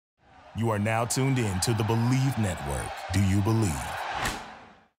You are now tuned in to the Believe Network. Do you believe?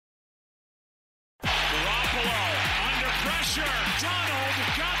 Garoppolo under pressure. Donald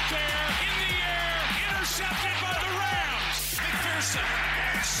got there in the air. Intercepted by the Rams. McPherson.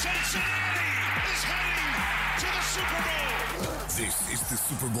 Cincinnati is heading to the Super Bowl. This is the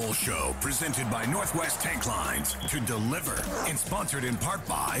Super Bowl show presented by Northwest Tank Lines to deliver and sponsored in part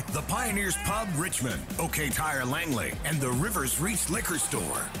by the Pioneers Pub Richmond, OK Tire Langley, and the Rivers Reach Liquor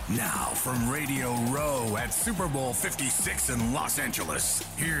Store. Now from Radio Row at Super Bowl 56 in Los Angeles,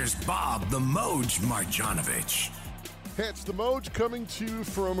 here's Bob the Moj Marjanovich. Hey, it's the Moj coming to you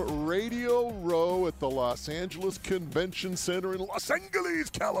from Radio Row at the Los Angeles Convention Center in Los Angeles,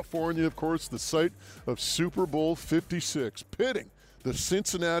 California. Of course, the site of Super Bowl 56, pitting the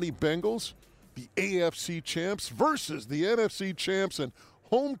Cincinnati Bengals, the AFC champs, versus the NFC champs and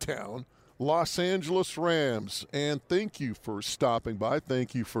hometown Los Angeles Rams. And thank you for stopping by.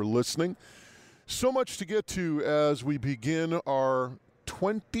 Thank you for listening. So much to get to as we begin our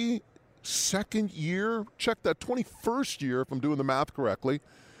 22nd year, check that, 21st year, if I'm doing the math correctly,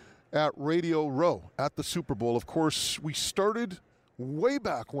 at Radio Row at the Super Bowl. Of course, we started way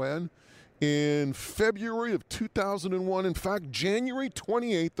back when, in February of 2001. In fact, January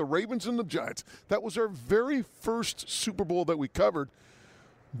 28th, the Ravens and the Giants. That was our very first Super Bowl that we covered.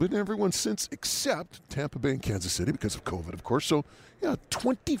 Been everyone since, except Tampa Bay and Kansas City because of COVID, of course. So, yeah,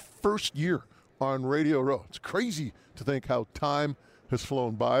 21st year on Radio Row. It's crazy to think how time has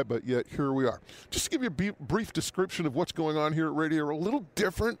flown by, but yet here we are. Just to give you a brief description of what's going on here at Radio Row, a little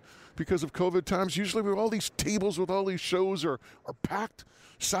different because of COVID times. Usually we have all these tables with all these shows are packed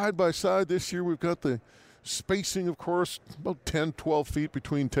side by side. This year we've got the spacing, of course, about 10, 12 feet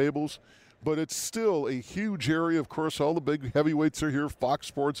between tables, but it's still a huge area. Of course, all the big heavyweights are here. Fox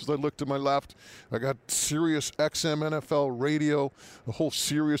Sports, as I look to my left. I got Sirius XM NFL Radio, the whole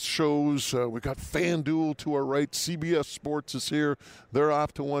Sirius shows. We got FanDuel to our right. CBS Sports is here. They're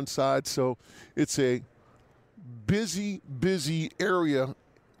off to one side. So it's a busy area.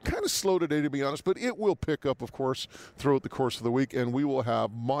 Kind of slow today, to be honest, but it will pick up, of course, throughout the course of the week, and we will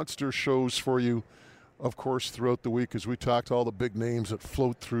have monster shows for you, of course, throughout the week as we talk to all the big names that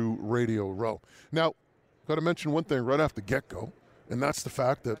float through Radio Row. Now, got to mention one thing right off the get-go, and that's the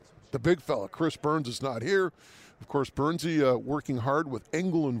fact that the big fella, Chris Burns, is not here. Of course, Burnsy working hard with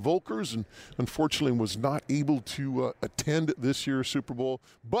Engel and Volkers, and unfortunately was not able to attend this year's Super Bowl.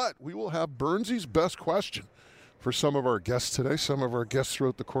 But we will have Burnsy's best question for some of our guests today, some of our guests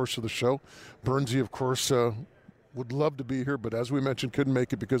throughout the course of the show. Burnsy, of course, would love to be here, but as we mentioned, couldn't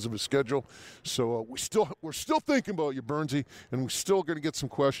make it because of his schedule. So we're still thinking about you, Burnsy, and we're still going to get some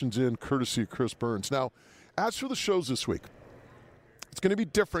questions in courtesy of Chris Burns. Now, as for the shows this week, it's going to be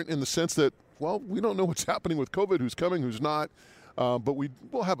different in the sense that, well, we don't know what's happening with COVID, who's coming, who's not. But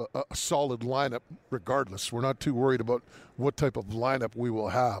we'll have a solid lineup regardless. We're not too worried about what type of lineup we will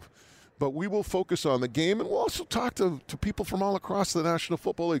have. But we will focus on the game, and we'll also talk to people from all across the National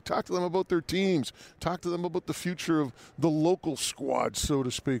Football League, talk to them about their teams, talk to them about the future of the local squad, so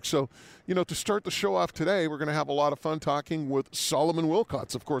to speak. So, to start the show off today, we're going to have a lot of fun talking with Solomon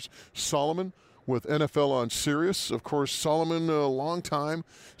Wilcots. Of course, Solomon with NFL on Sirius. Of course, Solomon, a long-time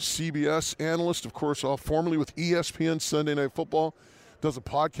CBS analyst, of course, formerly with ESPN Sunday Night Football. Does a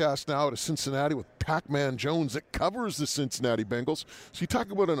podcast now out of Cincinnati with Pac-Man Jones that covers the Cincinnati Bengals. So you talk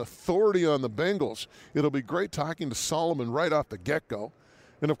about an authority on the Bengals. It'll be great talking to Solomon right off the get-go.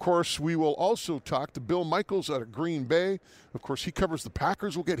 And, of course, we will also talk to Bill Michaels out of Green Bay. Of course, he covers the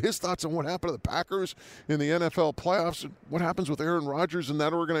Packers. We'll get his thoughts on what happened to the Packers in the NFL playoffs and what happens with Aaron Rodgers and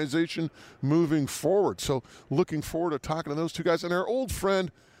that organization moving forward. So looking forward to talking to those two guys. And our old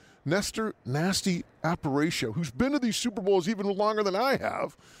friend, Nestor Nasty Aparicio, who's been to these Super Bowls even longer than I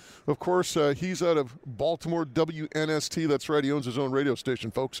have. Of course, he's out of Baltimore, WNST. That's right, he owns his own radio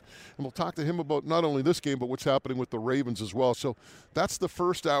station, folks. And we'll talk to him about not only this game, but what's happening with the Ravens as well. So that's the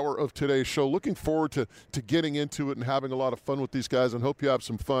first hour of today's show. Looking forward to getting into it and having a lot of fun with these guys, and hope you have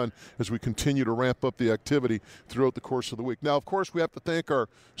some fun as we continue to ramp up the activity throughout the course of the week. Now, of course, we have to thank our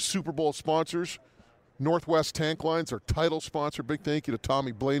Super Bowl sponsors. Northwest Tank Lines, our title sponsor. Big thank you to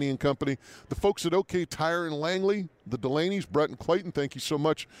Tommy Blaney and company. The folks at OK Tire in Langley, the Delaney's, Brett and Clayton, thank you so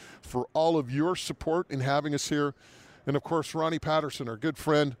much for all of your support in having us here. And, of course, Ronnie Patterson, our good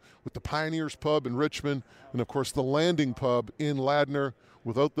friend with the Pioneers Pub in Richmond, and, of course, the Landing Pub in Ladner.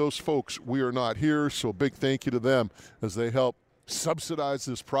 Without those folks, we are not here, so a big thank you to them as they help subsidize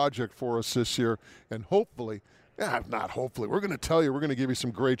this project for us this year, and hopefully, not hopefully, we're going to tell you, we're going to give you some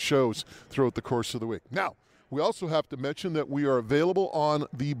great shows throughout the course of the week. Now, we also have to mention that we are available on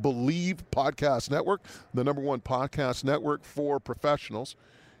the Believe Podcast Network, the #1 podcast network for professionals.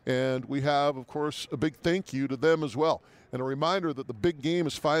 And we have, of course, a big thank you to them as well. And a reminder that the big game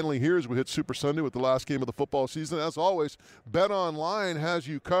is finally here as we hit Super Sunday with the last game of the football season. As always, BetOnline has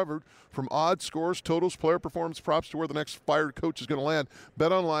you covered from odds, scores, totals, player performance, props to where the next fired coach is going to land.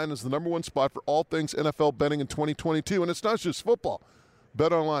 BetOnline is the number one spot for all things NFL betting in 2022. And it's not just football.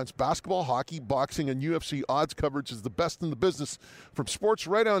 BetOnline's basketball, hockey, boxing, and UFC odds coverage is the best in the business. From sports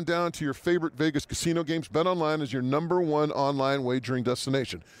right on down to your favorite Vegas casino games, BetOnline is your number one online wagering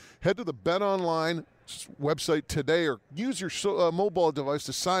destination. Head to the BetOnline website today or use your mobile device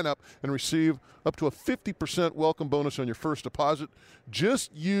to sign up and receive up to a 50% welcome bonus on your first deposit.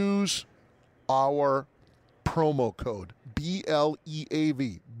 Just use our promo code,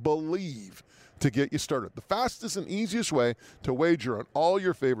 BLEAV, BELIEVE, to get you started. The fastest and easiest way to wager on all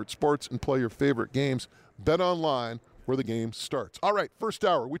your favorite sports and play your favorite games. BetOnline, where the game starts. All right, first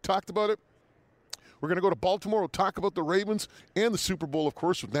hour. We talked about it. We're going to go to Baltimore. We'll talk about the Ravens and the Super Bowl, of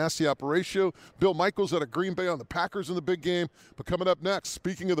course, with Nasty Apparatio. Bill Michaels out of Green Bay on the Packers in the big game. But coming up next,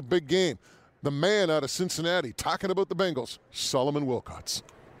 speaking of the big game, the man out of Cincinnati talking about the Bengals, Solomon Wilcots.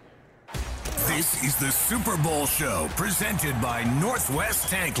 This is the Super Bowl show presented by Northwest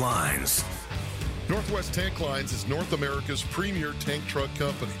Tank Lines. Northwest Tank Lines is North America's premier tank truck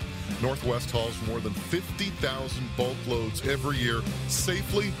company. Northwest hauls more than 50,000 bulk loads every year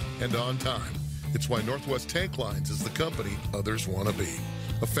safely and on time. It's why Northwest Tank Lines is the company others want to be.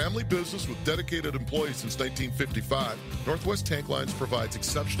 A family business with dedicated employees since 1955, Northwest Tank Lines provides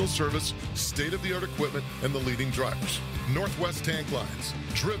exceptional service, state-of-the-art equipment, and the leading drivers. Northwest Tank Lines,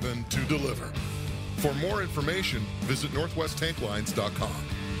 driven to deliver. For more information, visit northwesttanklines.com.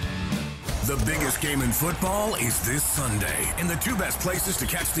 The biggest game in football is this Sunday, and the two best places to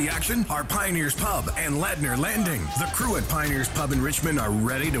catch the action are Pioneers Pub and Ladner Landing. The crew at Pioneers Pub in Richmond are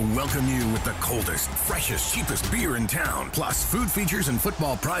ready to welcome you with the coldest, freshest, cheapest beer in town, plus food features and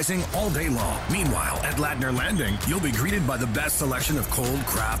football pricing all day long. Meanwhile, at Ladner Landing, you'll be greeted by the best selection of cold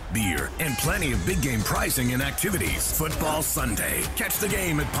craft beer and plenty of big game pricing and activities. Football Sunday. Catch the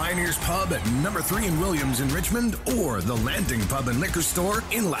game at Pioneers Pub at number 3 in Williams in Richmond or the Landing Pub and Liquor Store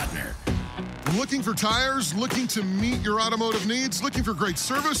in Ladner. Looking for tires? Looking to meet your automotive needs? Looking for great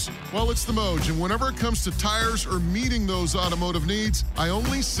service? Well, it's the Moj. And whenever it comes to tires or meeting those automotive needs, I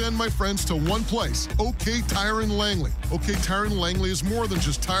only send my friends to one place, OK Tire in Langley. OK Tire in Langley is more than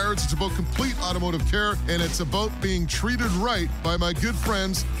just tires. It's about complete automotive care, and it's about being treated right by my good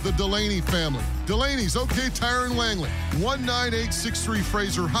friends, the Delaney family. Delaney's OK Tire in Langley, 19863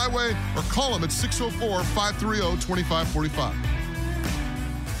 Fraser Highway, or call them at 604-530-2545.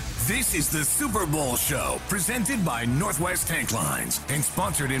 This is the Super Bowl show, presented by Northwest Tank Lines and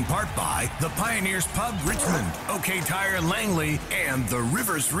sponsored in part by the Pioneers Pub Richmond, OK Tire Langley, and the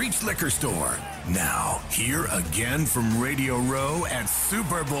Rivers Reach Liquor Store. Now, here again from Radio Row at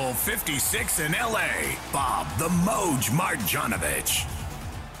Super Bowl 56 in L.A., Bob the Moj Marjanovich.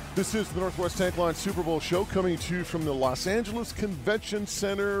 This is the Northwest Tank Line Super Bowl show coming to you from the Los Angeles Convention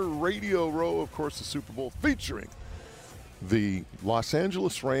Center, Radio Row, of course, the Super Bowl featuring the Los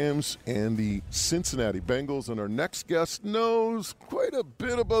Angeles Rams and the Cincinnati Bengals. And our next guest knows quite a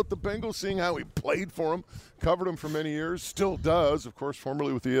bit about the Bengals, seeing how he played for them, covered them for many years, still does, of course,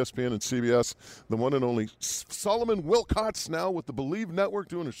 formerly with ESPN and CBS, the one and only Solomon Wilcots, now with the Believe Network,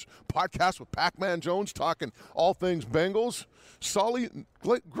 doing his podcast with Pac-Man Jones, talking all things Bengals. Solly,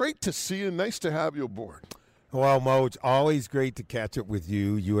 great to see you. Nice to have you aboard. Well, Mo, it's always great to catch up with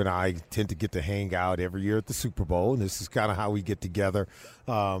you. You and I tend to get to hang out every year at the Super Bowl, and this is kind of how we get together.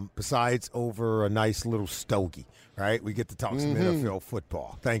 Besides over a nice little stogie, right? We get to talk some NFL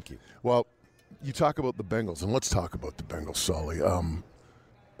football. Thank you. Well, you talk about the Bengals, and let's talk about the Bengals, Solly.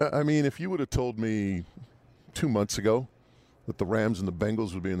 I mean, if you would have told me 2 months ago that the Rams and the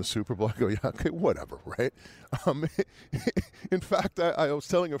Bengals would be in the Super Bowl, I go, yeah, okay, whatever, right? In fact, I was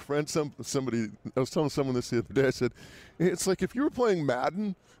telling a friend, I was telling someone this the other day, I said, it's like if you were playing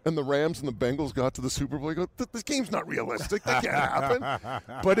Madden and the Rams and the Bengals got to the Super Bowl, you go, this game's not realistic, that can't happen.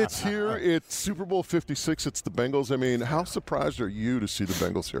 But it's here, it's Super Bowl 56, it's the Bengals. I mean, how surprised are you to see the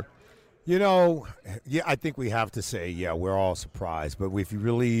Bengals here? You know, yeah, I think we have to say, yeah, we're all surprised. But if you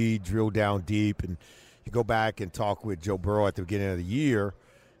really drill down deep and you go back and talk with Joe Burrow at the beginning of the year,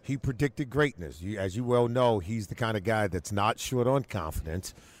 he predicted greatness. As you well know, he's the kind of guy that's not short on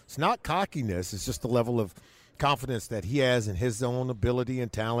confidence. It's not cockiness. It's just the level of confidence that he has in his own ability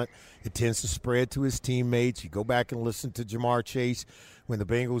and talent. It tends to spread to his teammates. You go back and listen to Jamar Chase when the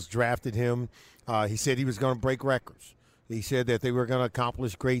Bengals drafted him. He said he was going to break records. He said that they were going to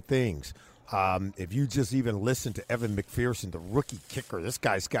accomplish great things. If you just even listen to Evan McPherson, the rookie kicker, this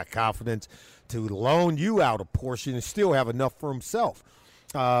guy's got confidence to loan you out a portion and still have enough for himself.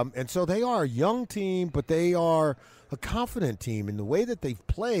 And so they are a young team, but they are a confident team in the way that they've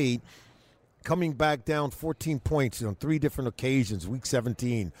played, coming back down 14 points on 3 different occasions, Week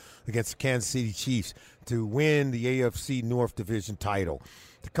 17 against the Kansas City Chiefs, to win the AFC North Division title,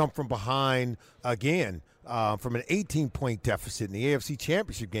 to come from behind again from an 18-point deficit in the AFC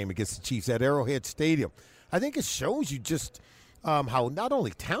Championship game against the Chiefs at Arrowhead Stadium. I think it shows you just how not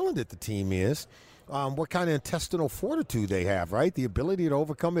only talented the team is, what kind of intestinal fortitude they have, right? The ability to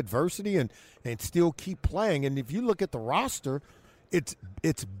overcome adversity and still keep playing. And if you look at the roster, it's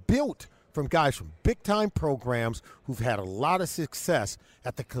built from guys from big-time programs who've had a lot of success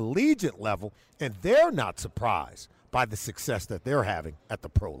at the collegiate level, and they're not surprised by the success that they're having at the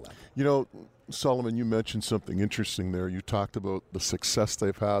pro level. You know, Solomon, you mentioned something interesting there. You talked about the success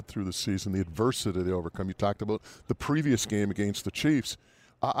they've had through the season, the adversity they overcome. You talked about the previous game against the Chiefs.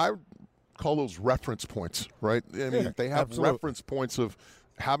 I call those reference points, right? I mean, they have reference points of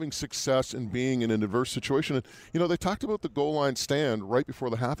having success and being in an adverse situation. And, you know, they talked about the goal line stand right before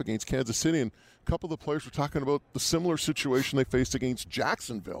the half against Kansas City, and a couple of the players were talking about the similar situation they faced against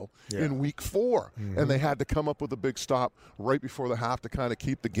Jacksonville in Week 4. And they had to come up with a big stop right before the half to kind of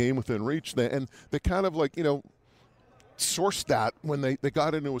keep the game within reach. And they kind of, like, you know, sourced that when they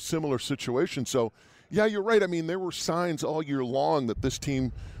got into a similar situation. So, yeah, you're right. I mean, there were signs all year long that this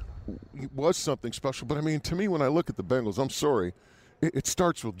team was something special. But, I mean, to me, when I look at the Bengals, I'm sorry, it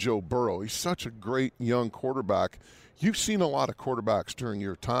starts with Joe Burrow. He's such a great young quarterback. You've seen a lot of quarterbacks during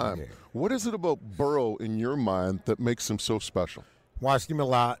your time. Yeah. What is it about Burrow in your mind that makes him so special? Watched him a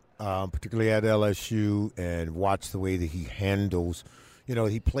lot, particularly at LSU, and watched the way that he handles. You know,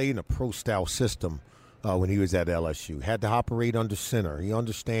 he played in a pro-style system when he was at LSU. Had to operate under center. He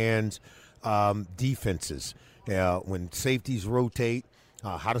understands defenses. When safeties rotate,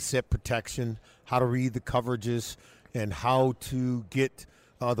 how to set protection, how to read the coverages, and how to get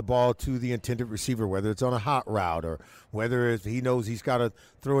the ball to the intended receiver, whether it's on a hot route or whether he knows he's got to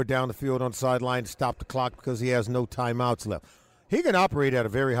throw it down the field on the sideline to stop the clock because he has no timeouts left. He can operate at a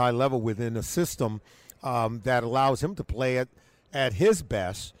very high level within a system that allows him to play at his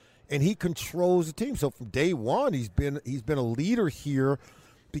best, and he controls the team. So from day one, he's been a leader here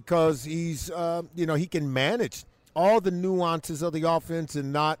because he's he can manage all the nuances of the offense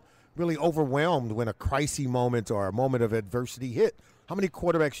and not really overwhelmed when a crisis moment or a moment of adversity hit. How many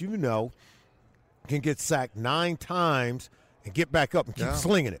quarterbacks you know can get sacked 9 times and get back up and keep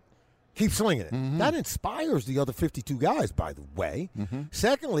slinging it? Keep slinging it. Mm-hmm. That inspires the other 52 guys, by the way. Mm-hmm.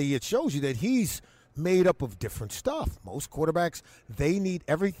 Secondly, it shows you that he's made up of different stuff. Most quarterbacks, they need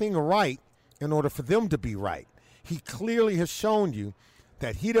everything right in order for them to be right. He clearly has shown you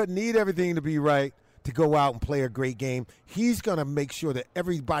that he doesn't need everything to be right to go out and play a great game. He's going to make sure that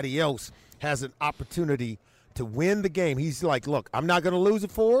everybody else has an opportunity to win the game. He's like, look, I'm not going to lose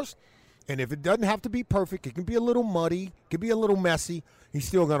it for us, and if it doesn't have to be perfect, it can be a little muddy, it can be a little messy, he's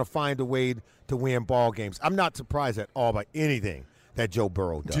still going to find a way to win ball games. I'm not surprised at all by anything that Joe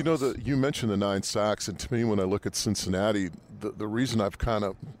Burrow does. Do you know that you mentioned the 9 sacks, and to me when I look at Cincinnati, the reason I've kind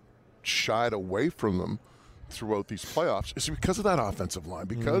of shied away from them throughout these playoffs is because of that offensive line,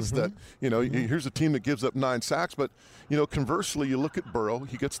 because that, you know, here's a team that gives up 9 sacks, but, you know, conversely, you look at Burrow,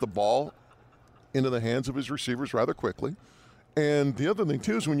 he gets the ball into the hands of his receivers rather quickly. And the other thing,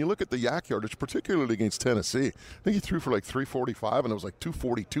 too, is when you look at the yak yardage, particularly against Tennessee, I think he threw for like 345, and it was like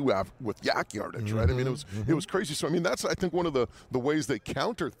 242 with yak yardage, right? I mean, it was crazy. So, I mean, that's, I think, one of the ways they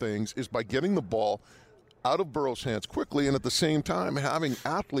counter things is by getting the ball out of Burrow's hands quickly and at the same time having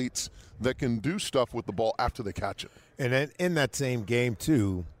athletes that can do stuff with the ball after they catch it. And then in that same game,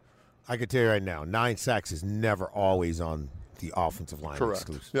 too, I can tell you right now, 9 sacks is never always on the offensive line. Correct.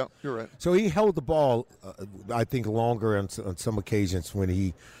 Exclusive. Yeah, you're right. So he held the ball, I think, longer on some occasions when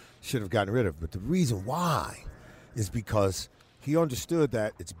he should have gotten rid of it. But the reason why is because he understood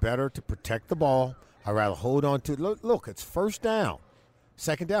that it's better to protect the ball. I'd rather hold on to it. Look, it's first down.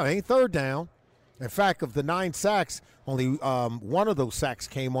 Second down. It ain't third down. In fact, of the 9 sacks, only one of those sacks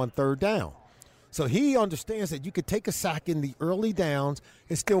came on third down. So he understands that you could take a sack in the early downs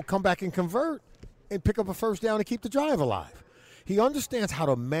and still come back and convert and pick up a first down and keep the drive alive. He understands how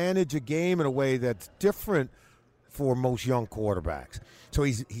to manage a game in a way that's different for most young quarterbacks. So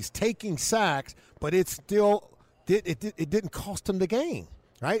he's taking sacks, but it didn't cost him the game,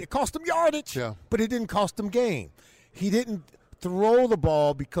 right? It cost him yardage, but it didn't cost him game. He didn't throw the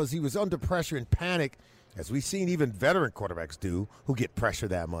ball because he was under pressure and panic, as we've seen even veteran quarterbacks do who get pressure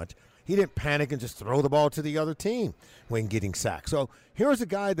that much. He didn't panic and just throw the ball to the other team when getting sacked. So here's a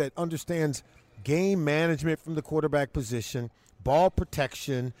guy that understands game management from the quarterback position, ball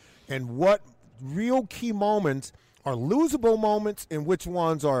protection, and what real key moments are losable moments and which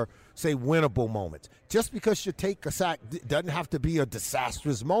ones are, say, winnable moments. Just because you take a sack doesn't have to be a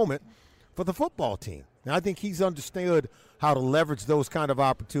disastrous moment for the football team. And I think he's understood how to leverage those kind of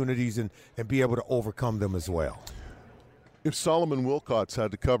opportunities and be able to overcome them as well. If Solomon Wilcots had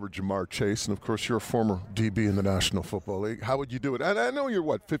to cover Jamar Chase, and of course you're a former DB in the National Football League, how would you do it? And I know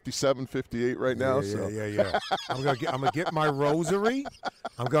you're, 57, 58 right now? Yeah. I'm gonna get my rosary.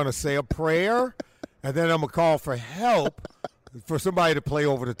 I'm going to say a prayer, and then I'm going to call for help for somebody to play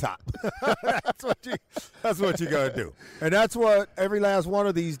over the top. That's what you got to do. And that's what every last one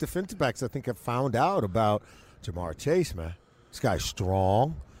of these defensive backs, I think, have found out about Jamar Chase, man. This guy's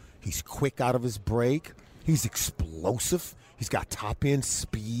strong. He's quick out of his break. He's explosive. He's got top-end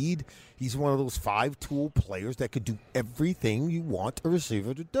speed. He's one of those five-tool players that could do everything you want a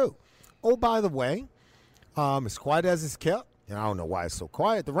receiver to do. Oh, by the way, as quiet as it's kept, and I don't know why it's so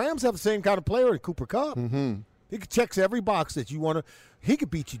quiet, the Rams have the same kind of player in Cooper Kupp. Mm-hmm. He checks every box that you want to. He could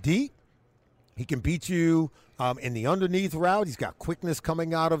beat you deep. He can beat you in the underneath route. He's got quickness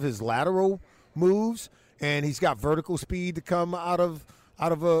coming out of his lateral moves, and he's got vertical speed to come out of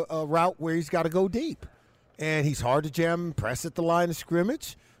a route where he's got to go deep. And he's hard to jam and press at the line of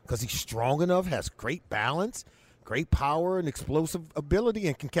scrimmage because he's strong enough, has great balance, great power and explosive ability,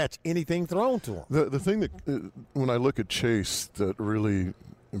 and can catch anything thrown to him. The thing that, when I look at Chase, that really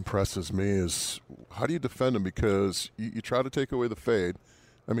impresses me is how do you defend him? Because you try to take away the fade.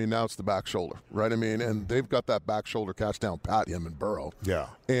 I mean, now it's the back shoulder, right? I mean, and they've got that back shoulder catch down pat, him and Burrow. Yeah.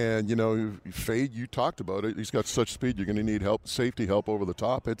 And, fade, you talked about it. He's got such speed. You're going to need help, safety help over the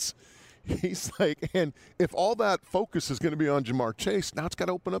top. He's like, and if all that focus is going to be on Jamar Chase, now it's got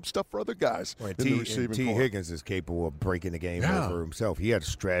to open up stuff for other guys in the receiving T. corps. Higgins is capable of breaking the game over himself. He had a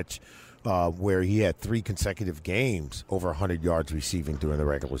stretch where he had 3 consecutive games over 100 yards receiving during the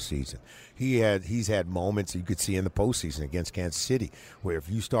regular season. He's had moments you could see in the postseason against Kansas City where if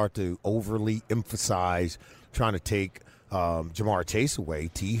you start to overly emphasize trying to take Jamar Chase away,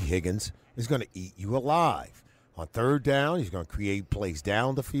 T. Higgins is going to eat you alive. On third down, he's going to create plays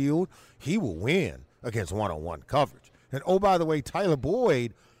down the field. He will win against one-on-one coverage. And, oh, by the way, Tyler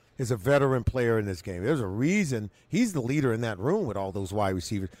Boyd is a veteran player in this game. There's a reason he's the leader in that room with all those wide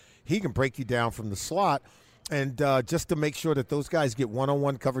receivers. He can break you down from the slot. And just to make sure that those guys get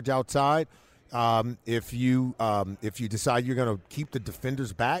one-on-one coverage outside, if you decide you're going to keep the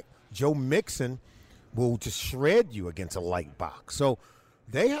defenders back, Joe Mixon will just shred you against a light box. So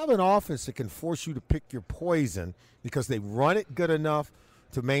they have an offense that can force you to pick your poison because they run it good enough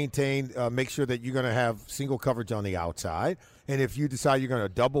to maintain, make sure that you're going to have single coverage on the outside. And if you decide you're going to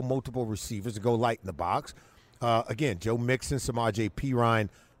double multiple receivers and go light in the box, again, Joe Mixon, Samaje Perine,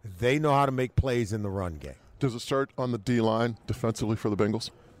 they know how to make plays in the run game. Does it start on the D-line defensively for the Bengals?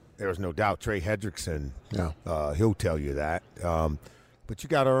 There's no doubt. Trey Hendrickson, he'll tell you that. But you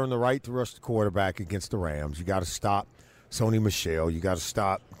got to earn the right to rush the quarterback against the Rams. You got to stop Sony Michel. You got to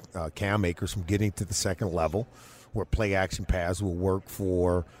stop Cam Akers from getting to the second level where play-action pass will work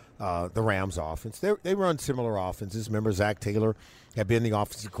for the Rams offense. They run similar offenses. Remember, Zach Taylor had been the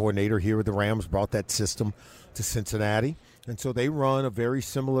offensive coordinator here with the Rams, brought that system to Cincinnati. And so they run a very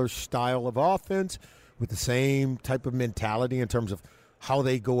similar style of offense with the same type of mentality in terms of how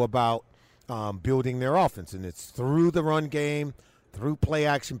they go about building their offense. And it's through the run game, through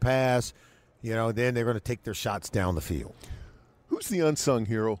play-action pass, then they're going to take their shots down the field. Who's the unsung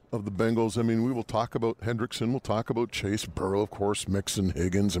hero of the Bengals? I mean, we will talk about Hendrickson, we'll talk about Chase, Burrow, of course, Mixon,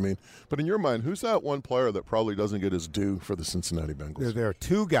 Higgins. I mean, but in your mind, who's that one player that probably doesn't get his due for the Cincinnati Bengals? There are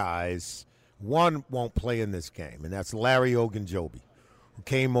 2 guys. One won't play in this game, and that's Larry Ogunjobi, who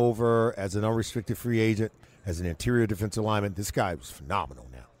came over as an unrestricted free agent, as an interior defensive lineman. This guy was phenomenal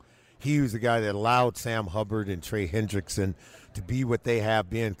now. He was the guy that allowed Sam Hubbard and Trey Hendrickson to be what they have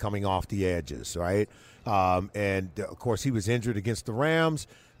been coming off the edges, right? And, of course, he was injured against the Rams,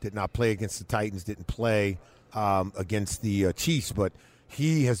 did not play against the Titans, didn't play against the Chiefs, but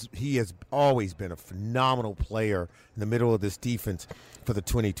he has always been a phenomenal player in the middle of this defense for the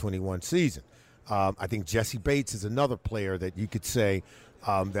 2021 season. I think Jesse Bates is another player that you could say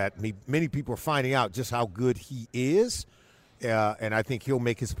that many people are finding out just how good he is, and I think he'll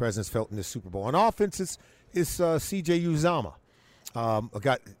make his presence felt in the Super Bowl. On offense is C.J. Uzomah.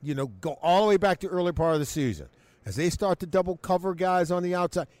 Go all the way back to early part of the season. As they start to double cover guys on the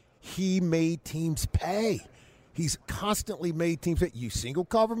outside, he made teams pay. He's constantly made teams pay. You single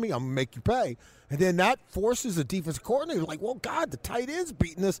cover me, I'm going to make you pay. And then that forces the defensive coordinator, like, well, God, the tight end's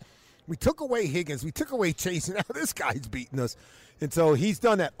beating us. We took away Higgins. We took away Chase, and now this guy's beating us. And so he's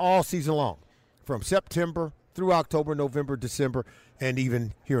done that all season long, from September through October, November, December, and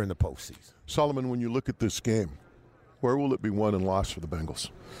even here in the postseason. Solomon, when you look at this game, where will it be won and lost for the Bengals?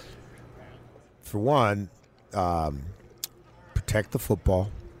 For one, protect the football,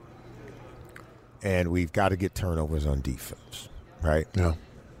 and we've got to get turnovers on defense, right? Yeah.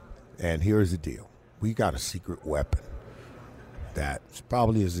 And here's the deal. We got a secret weapon that's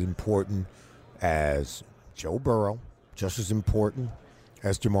probably as important as Joe Burrow, just as important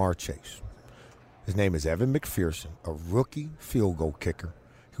as Jamar Chase. His name is Evan McPherson, a rookie field goal kicker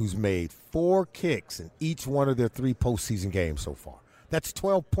who's made 4 kicks in each one of their 3 postseason games so far. That's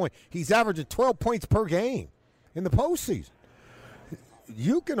 12 points. He's averaging 12 points per game in the postseason.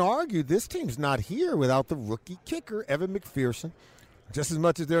 You can argue this team's not here without the rookie kicker, Evan McPherson, just as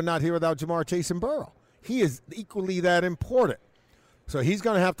much as they're not here without Jamar Chase and Burrow. He is equally that important. So he's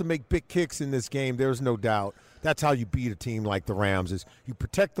going to have to make big kicks in this game, there's no doubt. That's how you beat a team like the Rams is you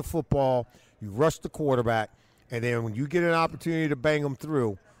protect the football, you rush the quarterback, and then when you get an opportunity to bang them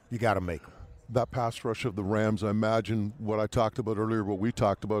through, you got to make them. That pass rush of the Rams, I imagine what I talked about earlier, what we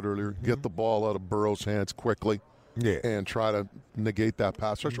talked about earlier, get the ball out of Burrow's hands quickly and try to negate that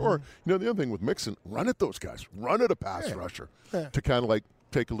pass rush. Or, the other thing with Mixon, run at those guys. Run at a pass rusher to kind of like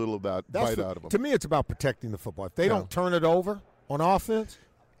take a little of that bite out of them. To me, it's about protecting the football. If they don't turn it over on offense,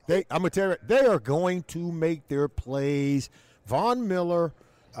 I'm going to tell you, they are going to make their plays. Von Miller,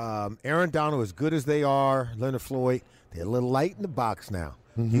 Aaron Donald, as good as they are, Leonard Floyd, they're a little light in the box now.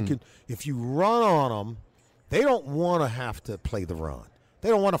 You can, if you run on them, they don't want to have to play the run. They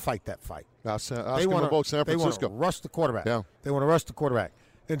don't want to fight that fight. Ask them about San Francisco. They want to rush the quarterback. Yeah. They want to rush the quarterback.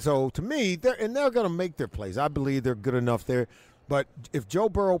 And so, to me, they're going to make their plays. I believe they're good enough there. But if Joe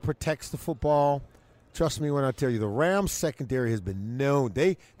Burrow protects the football, trust me when I tell you, the Rams secondary has been known.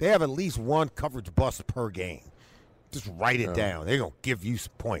 They have at least one coverage bust per game. Just write it down. They're going to give you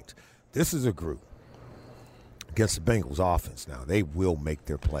some points. This is a group. Against the Bengals offense now, they will make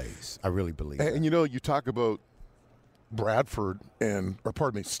their plays. I really believe that. And you talk about Stafford and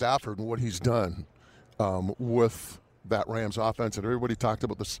what he's done with that Rams offense, and everybody talked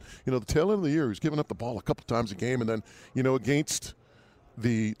about this. The tail end of the year, he's giving up the ball a couple times a game, and then against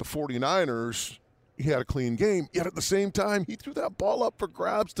the 49ers, he had a clean game. Yet at the same time, he threw that ball up for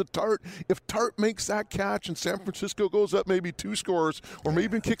grabs to Tart. If Tart makes that catch and San Francisco goes up maybe 2 scores or maybe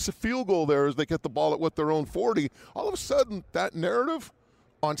even kicks a field goal there as they get the ball at their own 40, all of a sudden that narrative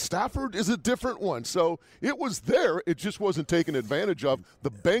on Stafford is a different one. So it was there. It just wasn't taken advantage of. The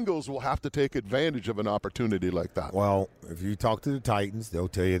Bengals will have to take advantage of an opportunity like that. Well, if you talk to the Titans, they'll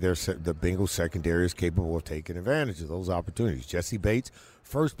tell you the Bengals secondary is capable of taking advantage of those opportunities. Jesse Bates,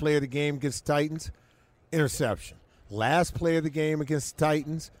 first play of the game against the Titans, interception. Last play of the game against the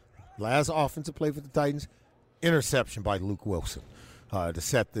Titans, last offensive play for the Titans, interception by Luke Wilson to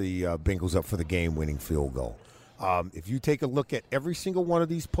set the Bengals up for the game-winning field goal. If you take a look at every single one of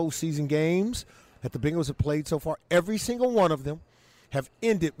these postseason games that the Bengals have played so far, every single one of them have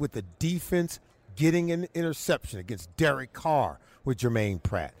ended with the defense getting an interception against Derek Carr with Jermaine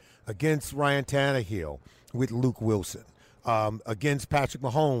Pratt, against Ryan Tannehill with Luke Wilson, against Patrick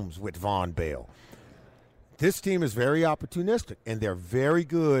Mahomes with Von Bell. This team is very opportunistic, and they're very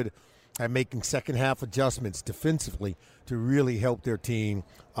good at making second-half adjustments defensively to really help their team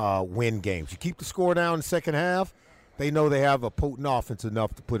win games. You keep the score down in the second half, they know they have a potent offense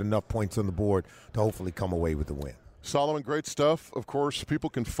enough to put enough points on the board to hopefully come away with the win. Solomon, great stuff. Of course,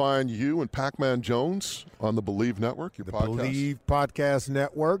 people can find you and Pac-Man Jones on the Believe Network, your podcast. Believe Podcast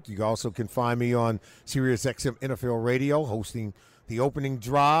Network. You also can find me on SiriusXM NFL Radio, hosting the opening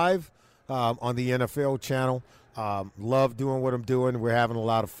drive on the NFL channel. Love doing what I'm doing. We're having a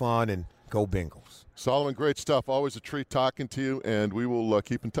lot of fun, and go Bengals. Solomon, great stuff. Always a treat talking to you, and we will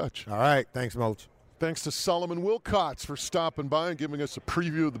keep in touch. All right. Thanks, Moach. Thanks to Solomon Wilcots for stopping by and giving us a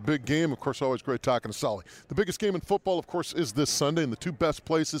preview of the big game. Of course, always great talking to Solly. The biggest game in football, of course, is this Sunday, and the 2 best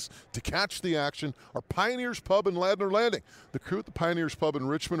places to catch the action are Pioneers Pub and Ladner Landing. The crew at the Pioneers Pub in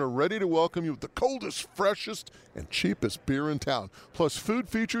Richmond are ready to welcome you with the coldest, freshest, and cheapest beer in town, plus food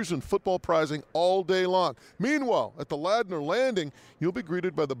features and football prizing all day long. Meanwhile, at the Ladner Landing, you'll be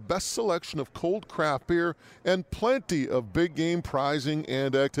greeted by the best selection of cold craft beer and plenty of big game prizing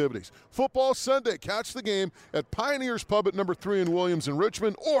and activities. Football Sunday, catch the game at Pioneers Pub at number 3 in Williams in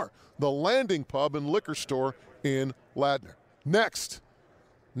Richmond, or the Landing Pub and Liquor Store in Ladner. Next,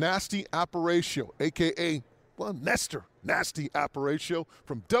 Nasty Apparatio, a.k.a. Nestor Nasty Apparatio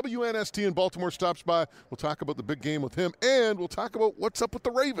from WNST in Baltimore stops by. We'll talk about the big game with him, and we'll talk about what's up with the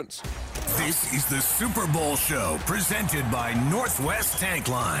Ravens. This is the Super Bowl show presented by Northwest Tank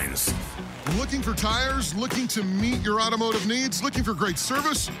Lines. Looking for tires? Looking to meet your automotive needs? Looking for great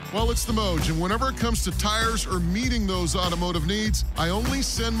service? Well, it's the Moj. And whenever it comes to tires or meeting those automotive needs, I only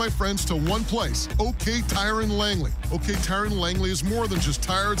send my friends to one place, OK Tire in Langley. OK Tire in Langley is more than just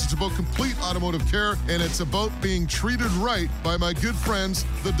tires. It's about complete automotive care, and it's about being treated right by my good friends,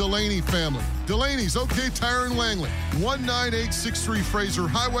 the Delaney family. Delaney's OK Tire in Langley, 19863 Fraser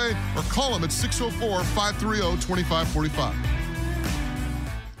Highway, or call them at 604-530-2545.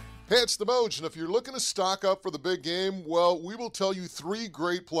 Hey, it's the Moj, and if you're looking to stock up for the big game, well, we will tell you 3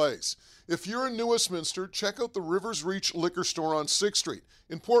 great plays. If you're in New Westminster, check out the Rivers Reach Liquor Store on 6th Street.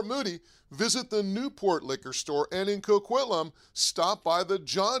 In Port Moody, visit the Newport Liquor Store, and in Coquitlam, stop by the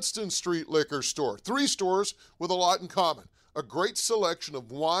Johnston Street Liquor Store. 3 stores with a lot in common. A great selection of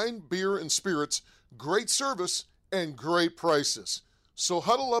wine, beer, and spirits, great service, and great prices. So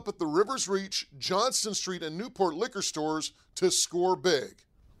huddle up at the Rivers Reach, Johnston Street, and Newport Liquor Stores to score big.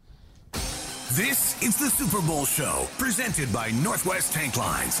 This is the Super Bowl show, presented by Northwest Tank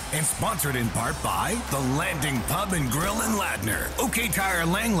Lines and sponsored in part by the Landing Pub and Grill in Ladner, OK Tire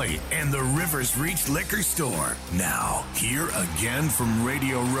Langley, and the Rivers Reach Liquor Store. Now, here again from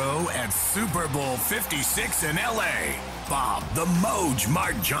Radio Row at Super Bowl 56 in L.A., Bob the Moj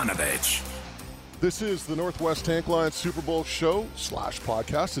Marjanovich. This is the Northwest Tank Lines Super Bowl show /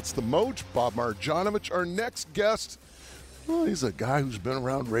 podcast. It's the Moj, Bob Marjanovich. Our next guest, well, he's a guy who's been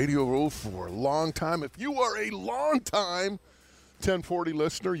around Radio Row for a long time. If you are a long-time 1040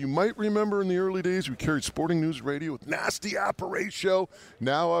 listener, you might remember in the early days we carried Sporting News Radio with Nasty Apparatio,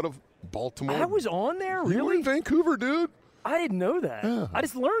 now out of Baltimore. I was on there, really? You were in Vancouver, dude. I didn't know that. Yeah. I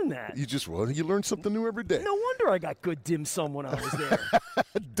just learned that. You learn something new every day. No wonder I got good dim sum when I was there.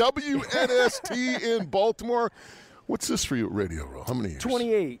 WNST in Baltimore. What's this for you at Radio Row? How many years?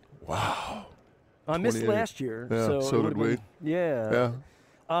 28. Wow. I missed last year. Yeah, so did we. Yeah.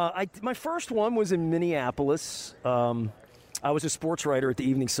 My first one was in Minneapolis. I was a sports writer at the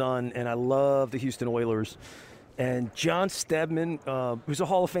Evening Sun, and I love the Houston Oilers. And John Stedman, who's a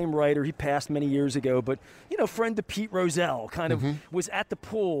Hall of Fame writer, he passed many years ago, but, friend to Pete Rozelle, kind of was at the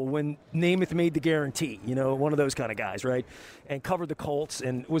pool when Namath made the guarantee, one of those kind of guys, right? And covered the Colts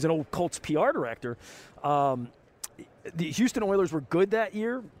and was an old Colts PR director. The Houston Oilers were good that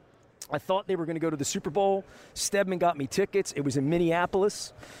year. I thought they were going to go to the Super Bowl. Stedman got me tickets. It was in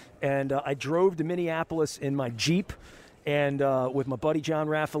Minneapolis, and I drove to Minneapolis in my Jeep and with my buddy John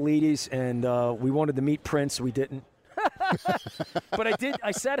Raffalides, and we wanted to meet Prince. We didn't. But I did.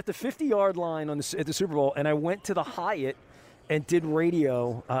 I sat at the 50-yard line at the Super Bowl, and I went to the Hyatt and did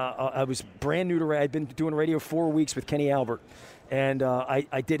radio. I was brand new to radio. I'd been doing radio 4 weeks with Kenny Albert, and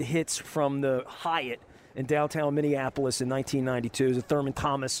I did hits from the Hyatt in downtown Minneapolis in 1992. It was a Thurman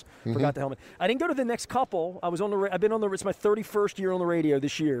Thomas. Forgot the helmet. I didn't go to the next couple. I've been on the. It's my 31st year on the radio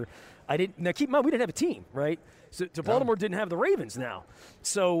this year. Now keep in mind, we didn't have a team, right? So Baltimore didn't have the Ravens now.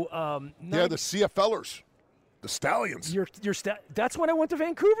 So the CFLers, the Stallions. That's when I went to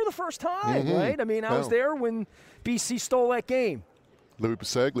Vancouver the first time, right? I mean, I was there when BC stole that game. Louis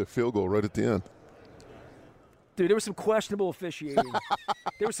Pasaglia field goal right at the end. Dude, there was some questionable officiating.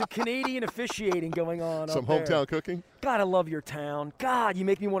 There was some Canadian officiating going on. Some hometown hometown cooking. God, I love your town. God, you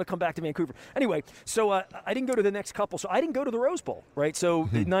make me want to come back to Vancouver. Anyway, so I didn't go to the next couple. So I didn't go to the Rose Bowl, right? So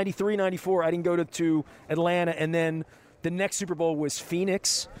 93, 94, I didn't go to Atlanta. And then the next Super Bowl was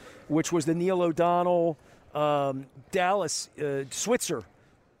Phoenix, which was the Neil O'Donnell, Dallas, Switzer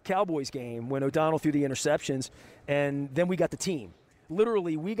Cowboys game when O'Donnell threw the interceptions. And then we got the team.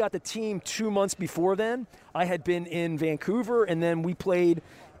 Literally, we got the team 2 months before then. I had been in Vancouver, and then we played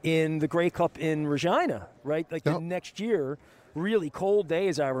in the Grey Cup in Regina, right? Like the next year, really cold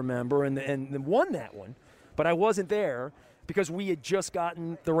days, I remember, and won that one. But I wasn't there because we had just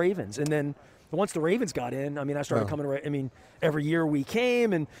gotten the Ravens. And then once the Ravens got in, I started coming to – every year we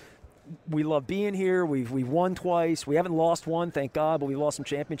came, and we love being here. We've won twice. We haven't lost one, thank God, but we've lost some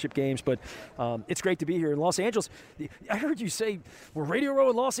championship games. But it's great to be here in Los Angeles. I heard you say we're Radio Row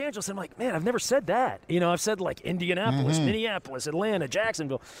in Los Angeles. I'm like, man, I've never said that. I've said like Indianapolis, Minneapolis, Atlanta,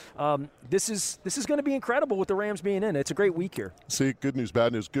 Jacksonville. This is going to be incredible with the Rams being in. It's a great week here. See, good news,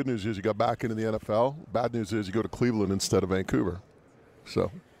 bad news. Good news is you got back into the NFL. Bad news is you go to Cleveland instead of Vancouver. So.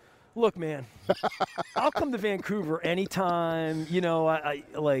 Look, man, I'll come to Vancouver anytime. I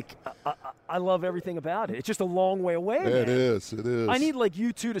love everything about it. It's just a long way away. It is. I need like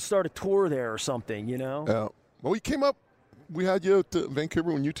you two to start a tour there or something. Yeah. Well, we came up. We had you to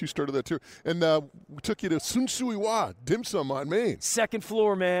Vancouver when you two started that tour, and we took you to Sun Suiwa Dim Sum on Main. Second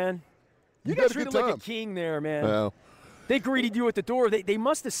floor, man. You got treated like a king there, man. Well, They greeted you at the door. They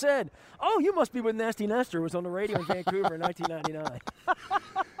must have said, "Oh, you must be with Nasty Nestor," who was on the radio in Vancouver in 1999.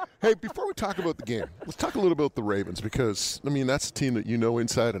 Hey, before we talk about the game, let's talk a little about the Ravens because, I mean, that's a team that you know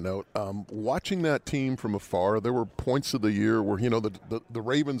inside and out. Watching that team from afar, there were points of the year where, you know, the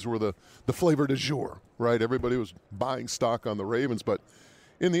Ravens were the flavor du jour, right? Everybody was buying stock on the Ravens, but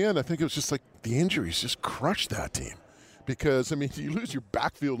in the end, I think it was just like the injuries just crushed that team because, I mean, you lose your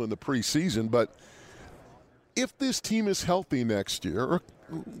backfield in the preseason, but if this team is healthy next year,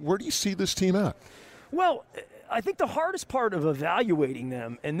 where do you see this team at? Well, I think the hardest part of evaluating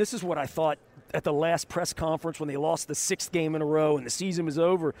them, and this is what I thought at the last press conference when they lost the 6th game in a row and the season was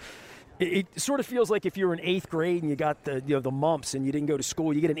over, it sort of feels like if you're in 8th grade and you got the mumps and you didn't go to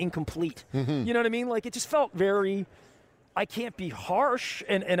school, you get an incomplete. Mm-hmm. You know what I mean? Like, it just felt very, I can't be harsh,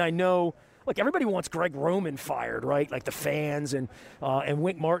 and I know, look, everybody wants Greg Roman fired, right? Like the fans, and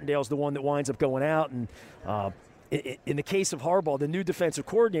Wink Martindale's the one that winds up going out. And in the case of Harbaugh, the new defensive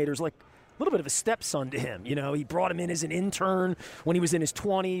coordinator is like a little bit of a stepson to him. You know, he brought him in as an intern when he was in his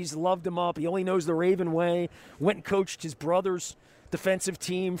 20s, loved him up. He only knows the Raven way, went and coached his brother's defensive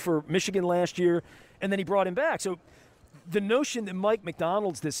team for Michigan last year, and then he brought him back. So the notion that Mike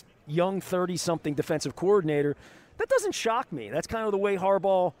McDonald's this young 30-something defensive coordinator, that doesn't shock me. That's kind of the way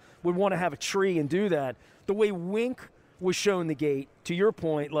Harbaugh would want to have a tree and do that. The way Wink was shown the gate, to your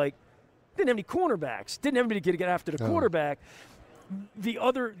point, like, didn't have any cornerbacks, didn't have anybody to get after the quarterback. The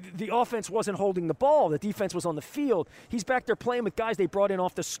offense wasn't holding the ball. The defense was on the field. He's back there playing with guys they brought in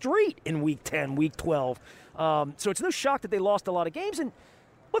off the street in Week 10, Week 12. So it's no shock that they lost a lot of games. And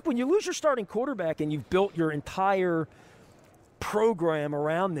look, when you lose your starting quarterback and you've built your entire program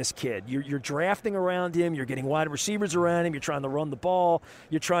around this kid, you're drafting around him, you're getting wide receivers around him, you're trying to run the ball,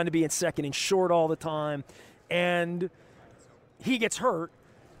 you're trying to be in second and short all the time, and he gets hurt.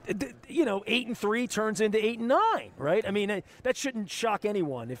 8-3 turns into 8-9, right? I mean, that shouldn't shock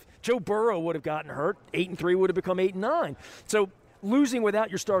anyone. If Joe Burrow would have gotten hurt, 8-3 would have become 8-9. So losing without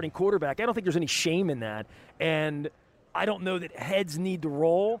your starting quarterback, I don't think there's any shame in that. And I don't know that heads need to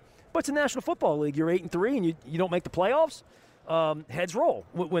roll, but it's a National Football League. You're 8-3 and you don't make the playoffs. Heads roll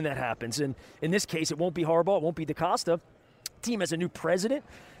when that happens. And in this case, it won't be Harbaugh, it won't be DeCosta. Team has a new president.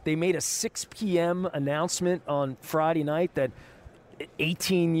 They made a 6 p.m. announcement on Friday night that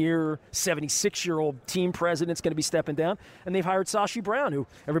 18-year, 76-year-old team president's going to be stepping down, and they've hired Sashi Brown, who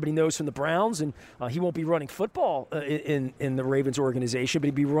everybody knows from the Browns, and he won't be running football in the Ravens organization, but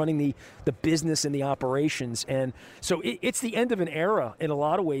he'll be running the business and the operations. And so it's the end of an era in a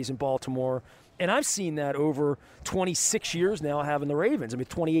lot of ways in Baltimore, and I've seen that over 26 years now having the Ravens. I mean,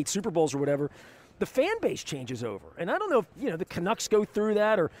 28 Super Bowls or whatever. The fan base changes over. And I don't know if the Canucks go through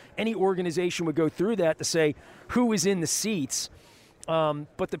that or any organization would go through that to say who is in the seats.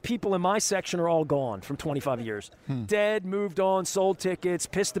 But the people in my section are all gone from 25 years. Dead, moved on, sold tickets,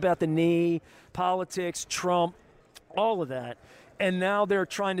 pissed about the knee, politics, Trump, all of that. And now they're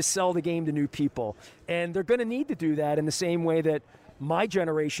trying to sell the game to new people. And they're going to need to do that in the same way that my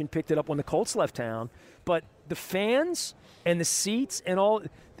generation picked it up when the Colts left town. But the fans and the seats and all,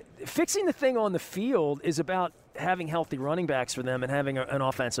 fixing the thing on the field is about having healthy running backs for them and having an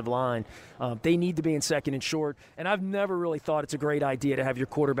offensive line. They need to be in second and short. And I've never really thought it's a great idea to have your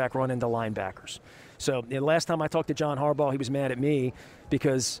quarterback run into linebackers. So the last time I talked to John Harbaugh, he was mad at me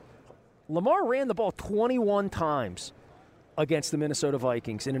because Lamar ran the ball 21 times against the Minnesota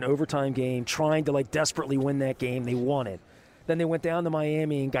Vikings in an overtime game, trying to desperately win that game. They won it. Then they went down to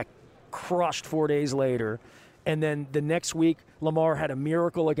Miami and got crushed 4 days later. And then the next week, Lamar had a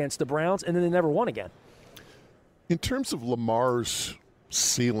miracle against the Browns, and then they never won again. In terms of Lamar's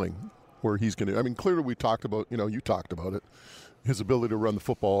ceiling, where he's going to, I mean, clearly we talked about, you talked about it. His ability to run the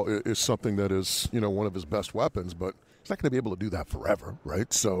football is something that is, one of his best weapons, but he's not going to be able to do that forever,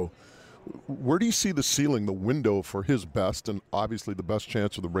 right? So where do you see the ceiling, the window for his best and obviously the best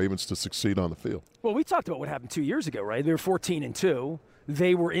chance for the Ravens to succeed on the field? Well, we talked about what happened 2 years ago, right? They were 14-2.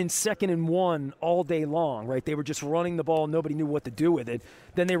 They were in 2nd and 1 all day long, right? They were just running the ball. Nobody knew what to do with it.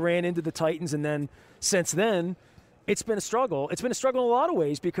 Then they ran into the Titans, and then since then, it's been a struggle. It's been a struggle in a lot of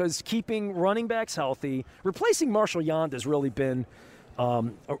ways because keeping running backs healthy, replacing Marshall Yanda has really been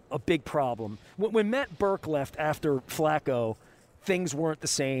a big problem. When Matt Burke left after Flacco, things weren't the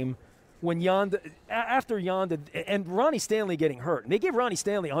same. After Yanda, and Ronnie Stanley getting hurt, and they gave Ronnie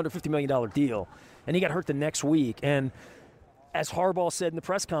Stanley a $150 million deal, and he got hurt the next week. And as Harbaugh said in the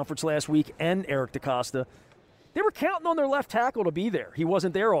press conference last week, and Eric DeCosta, they were counting on their left tackle to be there. He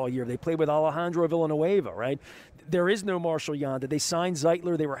wasn't there all year. They played with Alejandro Villanueva, right? there is no Marshall Yanda. They signed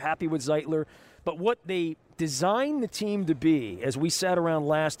Zeitler. They were happy with Zeitler. But what they designed the team to be, as we sat around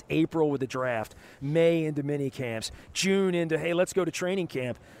last April with the draft, May into mini camps, June into, hey, let's go to training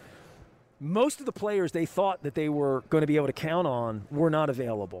camp, most of the players they thought that they were going to be able to count on were not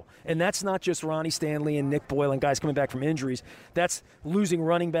available. And that's not just Ronnie Stanley and Nick Boyle and guys coming back from injuries. That's losing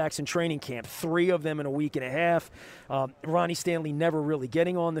running backs in training camp, 3 of them in a week and a half. Ronnie Stanley never really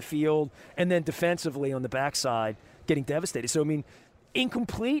getting on the field. And then defensively on the backside, getting devastated. So, I mean,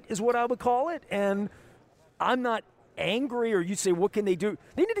 incomplete is what I would call it. And I'm not angry, or you say, what can they do?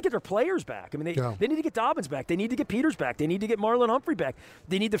 They need to get their players back. I mean, they need to get Dobbins back. They need to get Peters back. They need to get Marlon Humphrey back.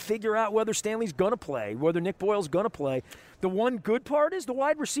 They need to figure out whether Stanley's going to play, whether Nick Boyle's going to play. The one good part is the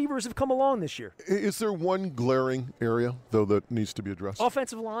wide receivers have come along this year. Is there one glaring area, though, that needs to be addressed?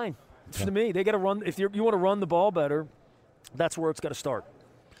 Offensive line. To me, they got to run. If you want to run the ball better, that's where it's got to start.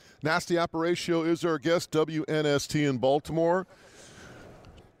 Nasty Apparatio is our guest, WNST in Baltimore.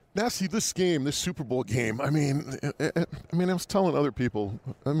 Nasty, this game, this Super Bowl game, I mean, I was telling other people,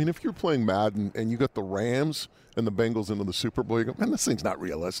 I mean, if you're playing Madden and you got the Rams and the Bengals into the Super Bowl, you go, man, this thing's not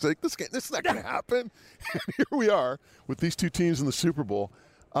realistic. This is not going to happen. And here we are with these two teams in the Super Bowl.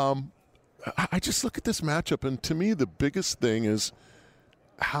 I just look at this matchup, and to me, the biggest thing is,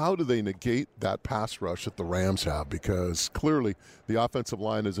 how do they negate that pass rush that the Rams have? Because clearly the offensive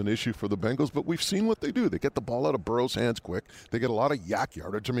line is an issue for the Bengals, but we've seen what they do. They get the ball out of Burrow's hands quick. They get a lot of yak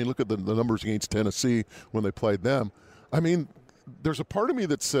yardage. I mean, look at the numbers against Tennessee when they played them. I mean, there's a part of me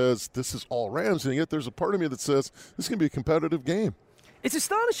that says this is all Rams, and yet there's a part of me that says this is going to be a competitive game. It's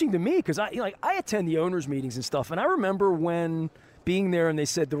astonishing to me because I attend the owners' meetings and stuff, and I remember when being there and they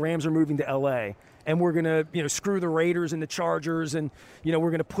said the Rams are moving to L.A., and we're going to, screw the Raiders and the Chargers, and, we're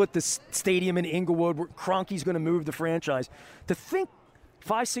going to put the stadium in Inglewood. Kroenke's going to move the franchise. To think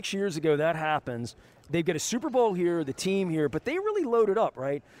 5-6 years ago that happens, they've got a Super Bowl here, the team here, but they really loaded up,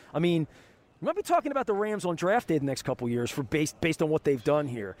 right? I mean, we might be talking about the Rams on draft day the next couple of years for based on what they've done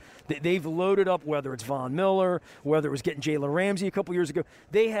here. They've loaded up, whether it's Von Miller, whether it was getting Jalen Ramsey a couple years ago.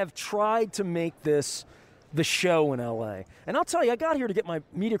 They have tried to make this the show in L.A. And I'll tell you, I got here to get my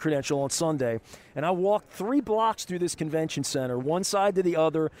media credential on Sunday, and I walked 3 blocks through this convention center, one side to the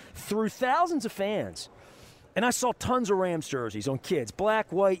other, through thousands of fans. And I saw tons of Rams jerseys on kids,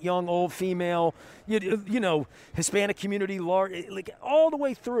 black, white, young, old, female, Hispanic community, large, like all the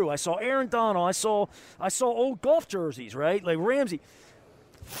way through. I saw Aaron Donald. I saw old golf jerseys, right, like Ramsey.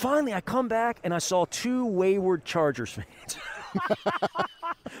 Finally, I come back, and I saw 2 wayward Chargers fans.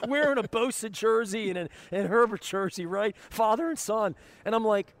 Wearing a Bosa jersey and Herbert jersey, right? Father and son. And I'm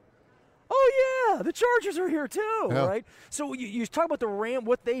like, oh, yeah, the Chargers are here too, right? So you talk about the Ram,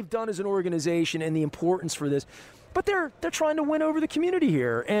 what they've done as an organization and the importance for this. But they're trying to win over the community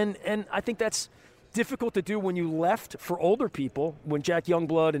here. And I think that's difficult to do when you left for older people, when Jack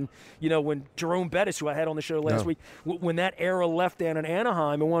Youngblood and, when Jerome Bettis, who I had on the show last week, when that era left down in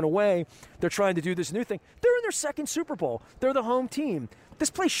Anaheim and went away, they're trying to do this new thing. They're in their second Super Bowl. They're the home team. This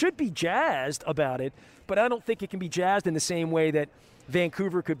place should be jazzed about it, but I don't think it can be jazzed in the same way that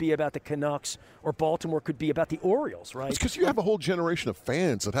Vancouver could be about the Canucks or Baltimore could be about the Orioles, right? It's because you have a whole generation of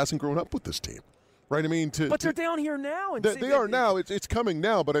fans that hasn't grown up with this team. Right, I mean, but they're down here now. And they are now. It's coming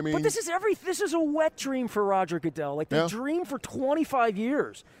now, but I mean. But this is a wet dream for Roger Goodell. Like they dreamed for 25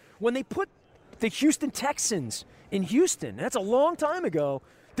 years when they put the Houston Texans in Houston. That's a long time ago.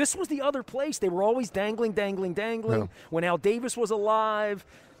 This was the other place. They were always dangling. Yeah. When Al Davis was alive,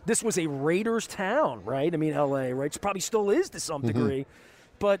 this was a Raiders town, right? I mean, L.A., right? It probably still is to some degree,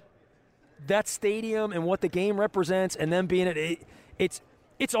 but that stadium and what the game represents, and them being it's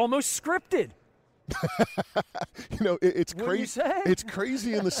almost scripted. It's What crazy. do you say? It's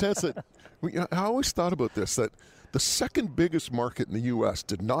crazy in the sense that I always thought about this, that the second biggest market in the U.S.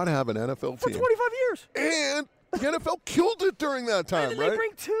 did not have an NFL For team. 25 years. And the NFL killed it during that time, And then right? they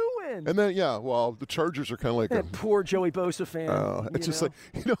bring 2 in. And then, the Chargers are kind of like that poor Joey Bosa fan. it's just like,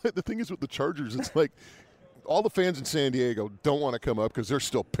 the thing is with the Chargers, it's like all the fans in San Diego don't want to come up because they're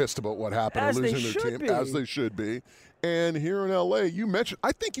still pissed about what happened and losing their team, as they should be. And here in L.A., you mentioned,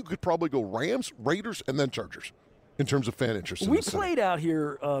 I think you could probably go Rams, Raiders, and then Chargers in terms of fan interest. We played out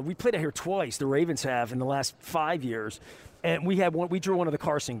here twice, the Ravens have, in the last 5 years. And we drew one of the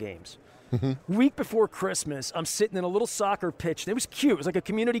Carson games. Week before Christmas, I'm sitting in a little soccer pitch. It was cute. It was like a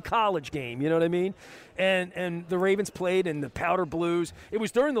community college game, you know what I mean? And the Ravens played in the Powder Blues. It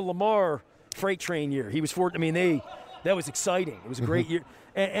was during the Lamar freight train year. That was exciting. It was a great year.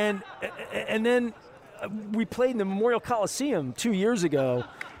 And then we played in the Memorial Coliseum 2 years ago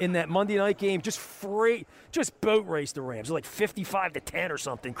in that Monday night game, just boat raced the Rams. It was like 55-10 or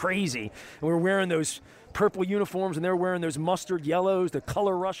something crazy. And we were wearing those purple uniforms and they're wearing those mustard yellows, the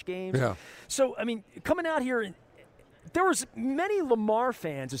color rush games. Yeah. So, I mean, coming out here, there was many Lamar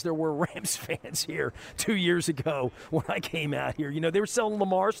fans as there were Rams fans here 2 years ago when I came out here. You know, they were selling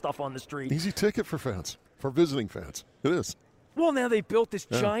Lamar stuff on the street. Easy ticket for fans, for visiting fans. It is. Well, now they built this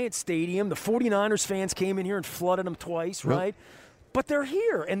giant stadium. The 49ers fans came in here and flooded them twice, right? But they're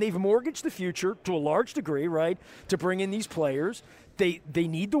here, and they've mortgaged the future to a large degree, right, to bring in these players. They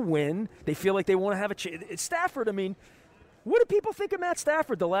need to win. They feel like they want to have a chance. Stafford, I mean, what do people think of Matt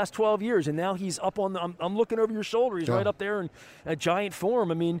Stafford the last 12 years? And now he's up on the I'm looking over your shoulder. He's right up there in a giant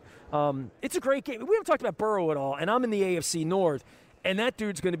form. I mean, it's a great game. We haven't talked about Burrow at all, and I'm in the AFC North, and that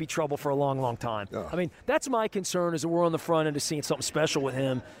dude's going to be trouble for a long, long time. I mean, that's my concern is that we're on the front end of seeing something special with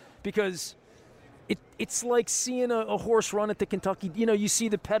him because it's like seeing a horse run at the Kentucky. You know, you see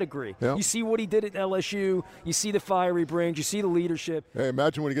the pedigree. You see what he did at LSU. You see the fire he brings. You see the leadership. Hey,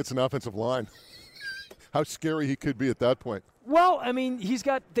 imagine when he gets an offensive line. How scary he could be at that point. Well, I mean,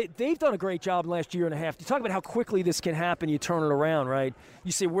 they've done a great job last year and a half. You talk about how quickly this can happen, you turn it around, right?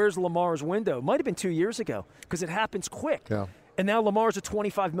 You say, where's Lamar's window? It might have been 2 years ago because it happens quick. Yeah. And now Lamar's a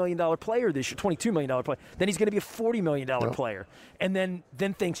 $25 million player this year, $22 million player. Then he's going to be a $40 million player. And then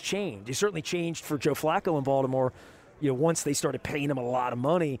things change. They certainly changed for Joe Flacco in Baltimore, you know, once they started paying him a lot of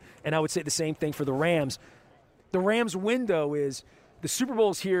money. And I would say the same thing for the Rams. The Rams' window is the Super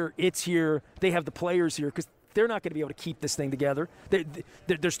Bowl's here, it's here, they have the players here because they're not going to be able to keep this thing together.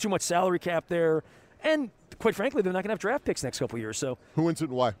 There's too much salary cap there. And quite frankly, they're not going to have draft picks next couple of years. So who wins it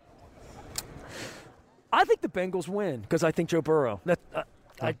and why? I think the Bengals win because I think Joe Burrow.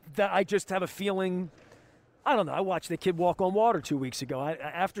 I just have a feeling. I don't know. I watched the kid walk on water 2 weeks ago.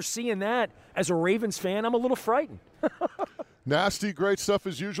 After seeing that, as a Ravens fan, I'm a little frightened. Nasty, great stuff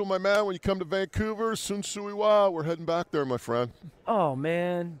as usual, my man. When you come to Vancouver, Sun Sui Wa, we're heading back there, my friend. Oh,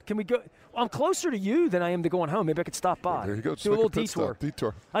 man. Can we go? I'm closer to you than I am to going home. Maybe I could stop by. There you go. Do a little detour.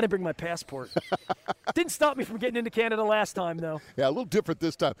 Detour. I didn't bring my passport. Didn't stop me from getting into Canada last time, though. Yeah, a little different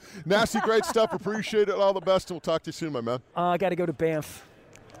this time. Nasty, great stuff. Appreciate it. All the best, and we'll talk to you soon, my man. I got to go to Banff.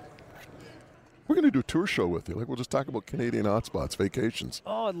 We're going to do a tour show with you. Like, we'll just talk about Canadian hotspots, vacations.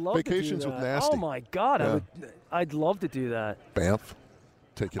 Oh, I'd love vacations to do that. with Nasty. Oh, my God. I'd love to do that. Banff.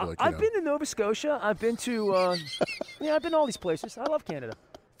 Take you like I've been to Nova Scotia. I've been to, I've been to all these places. I love Canada.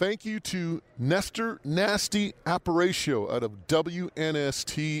 Thank you to Nestor Nasty Apparatio out of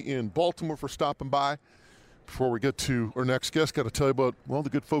WNST in Baltimore for stopping by. Before we get to our next guest, got to tell you about, well, the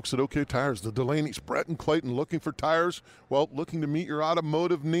good folks at OK Tires, the Delaney's, Brett and Clayton, looking for tires, well, looking to meet your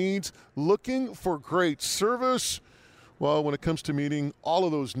automotive needs, looking for great service. Well, when it comes to meeting all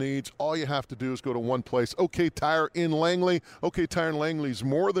of those needs, all you have to do is go to one place, OK Tire in Langley. OK Tire in Langley is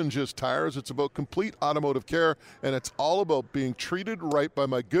more than just tires. It's about complete automotive care, and it's all about being treated right by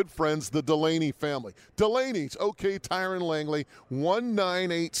my good friends, the Delaney family. Delaney's, OK Tire in Langley,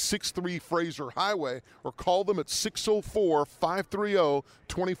 19863 Fraser Highway, or call them at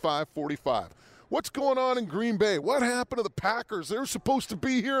 604-530-2545. What's going on in Green Bay? What happened to the Packers? They're supposed to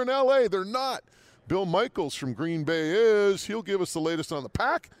be here in L.A. They're not. Bill Michaels from Green Bay he'll give us the latest on the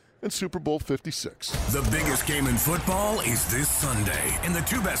Pack and Super Bowl 56. The biggest game in football is this Sunday, and the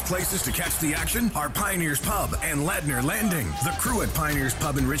two best places to catch the action are Pioneers Pub and Ladner Landing. The crew at Pioneers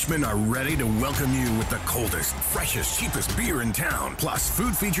Pub in Richmond are ready to welcome you with the coldest, freshest, cheapest beer in town, plus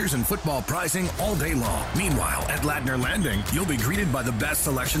food features and football pricing all day long. Meanwhile, at Ladner Landing, you'll be greeted by the best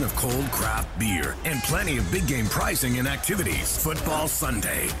selection of cold craft beer and plenty of big game pricing and activities. Football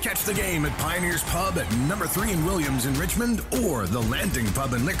Sunday. Catch the game at Pioneers Pub at number 3 in Williams in Richmond or the Landing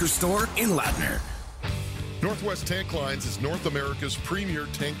Pub and Liquor Store in Ladner. Northwest Tank Lines is North America's premier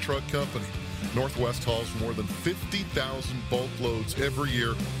tank truck company. Northwest hauls more than 50,000 bulk loads every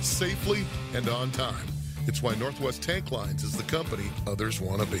year, safely and on time. It's why Northwest Tank Lines is the company others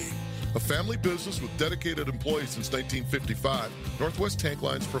want to be. A family business with dedicated employees since 1955, Northwest Tank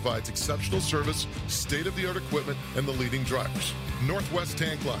Lines provides exceptional service, state-of-the-art equipment, and the leading drivers. Northwest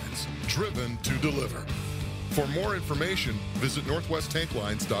Tank Lines, driven to deliver. For more information, visit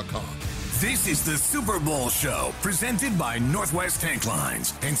northwesttanklines.com. This is the Super Bowl Show, presented by Northwest Tank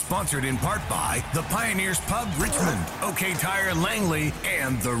Lines and sponsored in part by the Pioneers Pub Richmond, OK Tire Langley,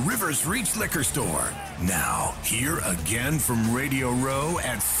 and the Rivers Reach Liquor Store. Now, here again from Radio Row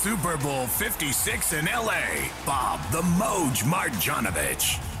at Super Bowl 56 in L.A., Bob the Moj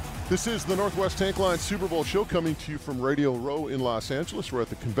Marjanovich. This is the Northwest Tank Line Super Bowl Show coming to you from Radio Row in Los Angeles. We're at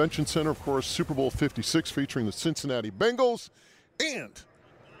the Convention Center, of course, Super Bowl 56 featuring the Cincinnati Bengals and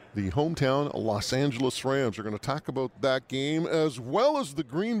the hometown Los Angeles Rams. We're going to talk about that game as well as the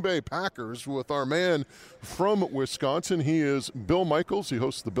Green Bay Packers with our man from Wisconsin. He is Bill Michaels. He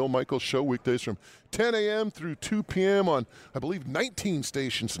hosts the Bill Michaels Show weekdays from 10 a.m. through 2 p.m. on, I believe, 19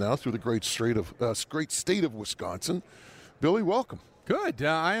 stations now through the great state of Wisconsin. Billy, welcome. Good.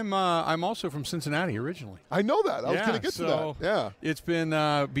 I'm also from Cincinnati originally. I know that. I was going to get to that. Yeah. It's been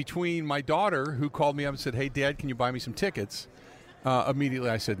between my daughter, who called me up and said, "Hey, Dad, can you buy me some tickets?" Immediately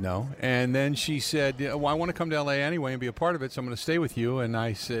I said no. And then she said, well, I want to come to L.A. anyway and be a part of it, so I'm going to stay with you. And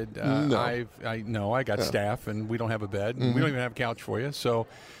I said, no. I got staff, and we don't have a bed, and we don't even have a couch for you. So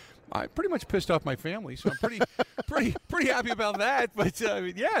I pretty much pissed off my family, so I'm pretty happy about that. But,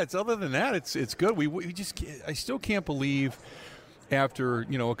 it's other than that, it's good. I still can't believe after,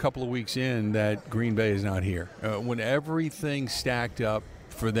 a couple of weeks in that Green Bay is not here. When everything stacked up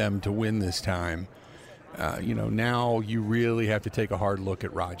for them to win this time, now you really have to take a hard look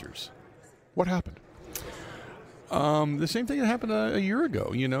at Rodgers. What happened? The same thing that happened a year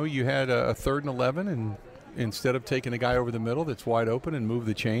ago. You had a 3rd and 11, and instead of taking a guy over the middle that's wide open and move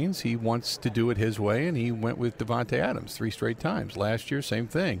the chains, he wants to do it his way, and he went with Davante Adams 3 straight times. Last year, same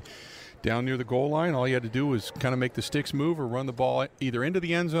thing. Down near the goal line, all you had to do was kind of make the sticks move or run the ball either into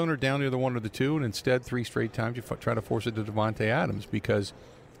the end zone or down near the 1 or the 2, and instead 3 straight times you try to force it to Davante Adams because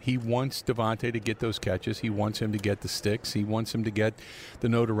he wants Davante to get those catches. He wants him to get the sticks. He wants him to get the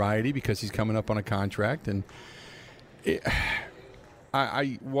notoriety because he's coming up on a contract. And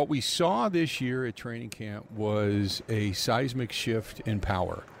what we saw this year at training camp was a seismic shift in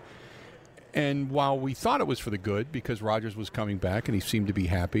power. And while we thought it was for the good because Rodgers was coming back and he seemed to be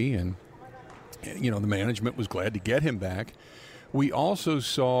happy and, the management was glad to get him back, we also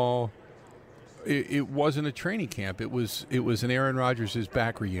saw it wasn't a training camp. It was an Aaron Rodgers'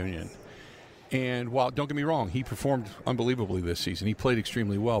 back reunion. And while, don't get me wrong, he performed unbelievably this season. He played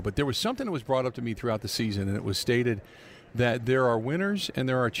extremely well. But there was something that was brought up to me throughout the season, and it was stated that there are winners and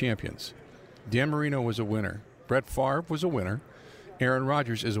there are champions. Dan Marino was a winner. Brett Favre was a winner. Aaron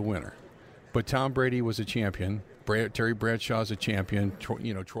Rodgers is a winner. But Tom Brady was a champion. Terry Bradshaw's a champion. Troy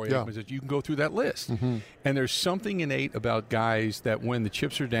Aikman's. You can go through that list. Mm-hmm. And there's something innate about guys that when the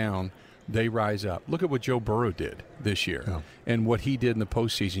chips are down, they rise up. Look at what Joe Burrow did this year and what he did in the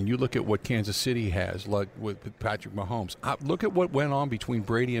postseason. You look at what Kansas City has, like with Patrick Mahomes. Look at what went on between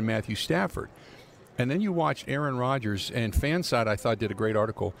Brady and Matthew Stafford. And then you watch Aaron Rodgers, and Fanside, I thought, did a great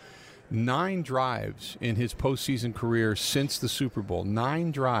article. 9 drives in his postseason career since the Super Bowl.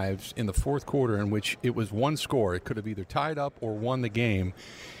 9 drives in the fourth quarter in which it was one score. It could have either tied up or won the game.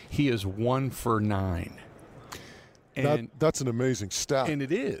 He is 1 for 9. And that's an amazing stat. And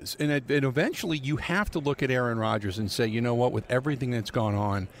it is. And eventually you have to look at Aaron Rodgers and say, you know what, with everything that's gone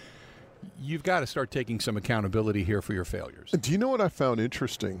on, you've got to start taking some accountability here for your failures. Do you know what I found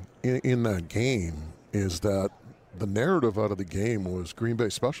interesting in that game is that the narrative out of the game was Green Bay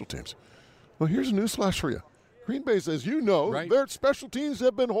special teams. Well, here's a newsflash for you. Green Bay, as you know, their special teams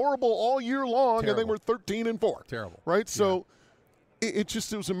have been horrible all year long, and they were 13-4. Terrible. Right? So it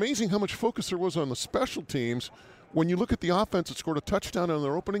was amazing how much focus there was on the special teams. When you look at the offense, it scored a touchdown on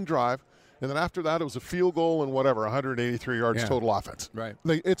their opening drive, and then after that it was a field goal and 183 yards total offense. Right.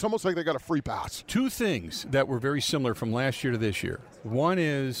 It's almost like they got a free pass. 2 things that were very similar from last year to this year. One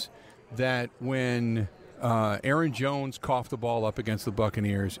is that when Aaron Jones coughed the ball up against the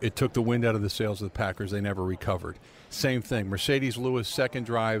Buccaneers, it took the wind out of the sails of the Packers. They never recovered. Same thing. Mercedes Lewis, second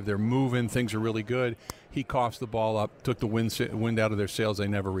drive, they're moving, things are really good. He coughs the ball up, took the wind out of their sails, they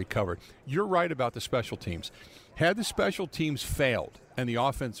never recovered. You're right about the special teams. Had the special teams failed and the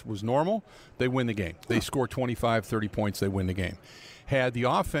offense was normal, they win the game. They score 25, 30 points, they win the game. Had the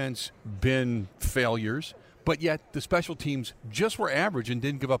offense been failures, but yet the special teams just were average and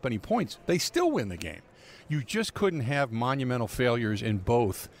didn't give up any points, they still win the game. You just couldn't have monumental failures in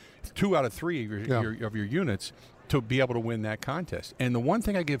both 2 out of 3 of your units to be able to win that contest. And the one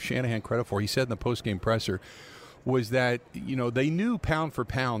thing I give Shanahan credit for, he said in the postgame presser, was that, they knew pound for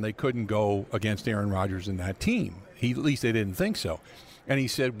pound they couldn't go against Aaron Rodgers and that team. At least they didn't think so. And he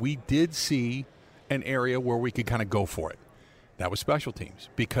said, we did see an area where we could kind of go for it. That was special teams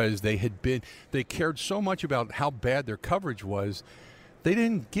because they cared so much about how bad their coverage was, they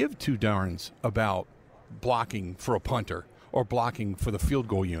didn't give 2 darns about blocking for a punter or blocking for the field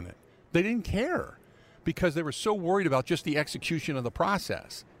goal unit. They didn't care because they were so worried about just the execution of the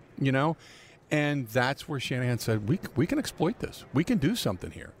process, And that's where Shanahan said, we can exploit this. We can do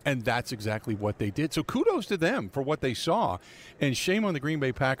something here. And that's exactly what they did. So kudos to them for what they saw. And shame on the Green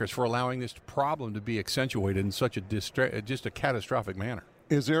Bay Packers for allowing this problem to be accentuated in such just a catastrophic manner.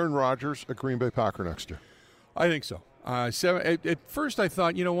 Is Aaron Rodgers a Green Bay Packer next year? I think so. At first I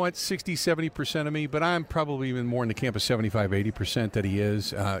thought, you know what, 60, 70% of me, but I'm probably even more in the camp of 75, 80% that he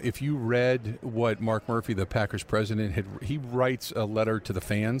is. If you read what Mark Murphy, the Packers president, he writes a letter to the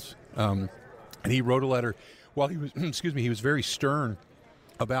fans, and he wrote a letter while he was, he was very stern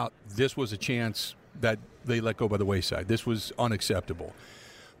about this was a chance that they let go by the wayside. This was unacceptable.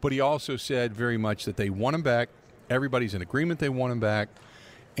 But he also said very much that they want him back. Everybody's in agreement they want him back.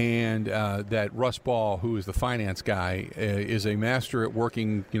 And that Russ Ball, who is the finance guy, is a master at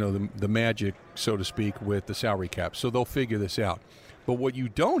working, the magic, so to speak, with the salary cap. So they'll figure this out. But what you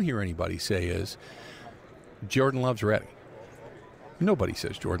don't hear anybody say is, Jordan Love's ready. Nobody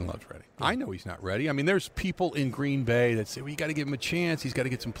says Jordan Love's ready. I know he's not ready. I mean, there's people in Green Bay that say, well, you got to give him a chance. He's got to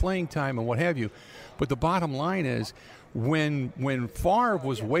get some playing time and what have you. But the bottom line is, when Favre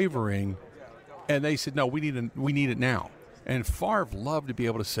was wavering, and they said, no, we need it now. And Favre loved to be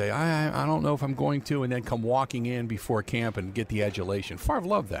able to say, I don't know if I'm going to, and then come walking in before camp and get the adulation. Favre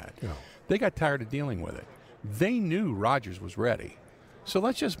loved that. Yeah. They got tired of dealing with it. They knew Rodgers was ready. So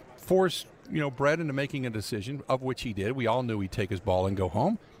let's just force, Brett into making a decision, of which he did. We all knew he'd take his ball and go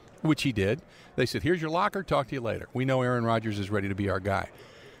home, which he did. They said, here's your locker, talk to you later. We know Aaron Rodgers is ready to be our guy.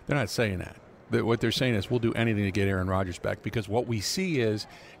 They're not saying that. What they're saying is we'll do anything to get Aaron Rodgers back, because what we see is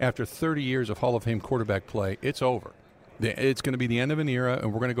after 30 years of Hall of Fame quarterback play, it's over. It's going to be the end of an era,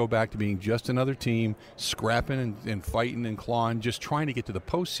 and we're going to go back to being just another team, scrapping and fighting and clawing, just trying to get to the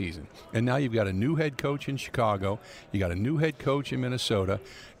postseason. And now you've got a new head coach in Chicago. You got a new head coach in Minnesota.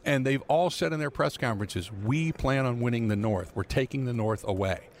 And they've all said in their press conferences, we plan on winning the North. We're taking the North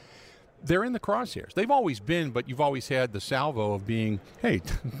away. They're in the crosshairs. They've always been, but you've always had the salvo of being, hey,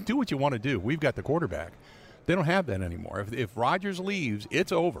 do what you want to do. We've got the quarterback. They don't have that anymore. If Rodgers leaves,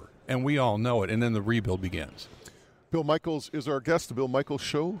 it's over, and we all know it, and then the rebuild begins. Bill Michaels is our guest. The Bill Michaels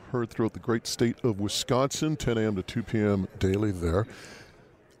Show, heard throughout the great state of Wisconsin, 10 a.m. to 2 p.m. daily there.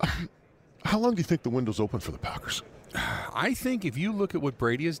 How long do you think the window's open for the Packers? I think if you look at what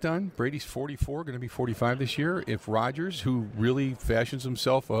Brady has done, Brady's 44, going to be 45 this year. If Rodgers, who really fashions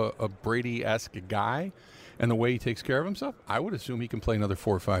himself a Brady-esque guy, and the way he takes care of himself, I would assume he can play another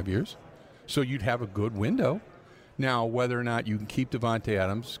 4 or 5 years. So you'd have a good window. Now, whether or not you can keep Devontae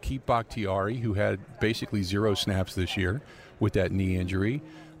Adams, keep Bakhtiari, who had basically 0 snaps this year with that knee injury,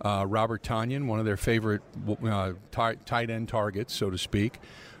 Robert Tonyan, one of their favorite tight end targets, so to speak.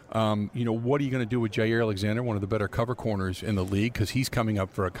 What are you going to do with Jair Alexander, one of the better cover corners in the league, because he's coming up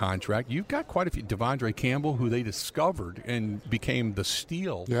for a contract? You've got quite a few. Devondre Campbell, who they discovered and became the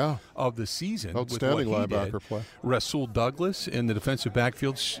steal of the season. Outstanding linebacker play. Rasul Douglas in the defensive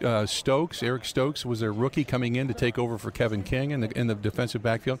backfield. Eric Stokes was their rookie coming in to take over for Kevin King in the defensive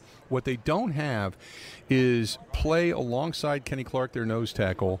backfield. What they don't have is play alongside Kenny Clark, their nose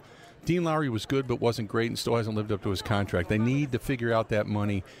tackle. Dean Lowry was good but wasn't great and still hasn't lived up to his contract. They need to figure out that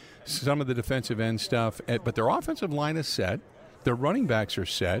money, some of the defensive end stuff. But their offensive line is set. Their running backs are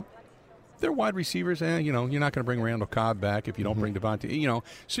set. Their wide receivers, you're not going to bring Randall Cobb back if you don't bring Devontae.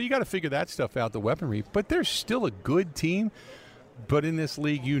 So you got to figure that stuff out, the weaponry. But they're still a good team. But in this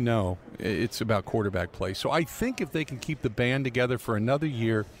league, it's about quarterback play. So I think if they can keep the band together for another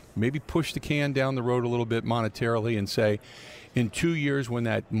year, maybe push the can down the road a little bit monetarily and say, in 2 years when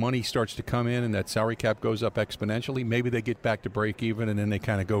that money starts to come in and that salary cap goes up exponentially, maybe they get back to break even and then they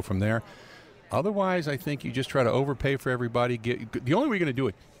kind of go from there. Otherwise, I think you just try to overpay for everybody. The only way you're going to do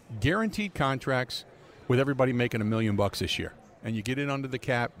it, guaranteed contracts with everybody making $1 million this year. And you get it under the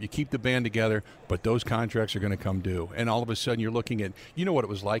cap, you keep the band together, but those contracts are going to come due. And all of a sudden you're looking at, what it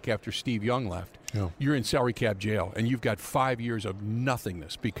was like after Steve Young left. Yeah. You're in salary cap jail, and you've got 5 years of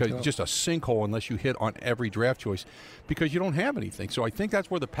nothingness because just a sinkhole unless you hit on every draft choice because you don't have anything. So I think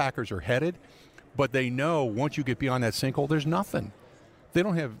that's where the Packers are headed, but they know once you get beyond that sinkhole, there's nothing. They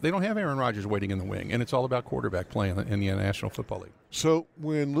don't have Aaron Rodgers waiting in the wing, and it's all about quarterback play in the National Football League. So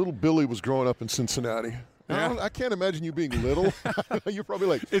when little Billy was growing up in Cincinnati, I can't imagine you being little. You're probably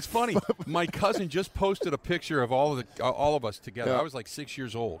like... It's funny. My cousin just posted a picture of all of us together. Yeah. I was like 6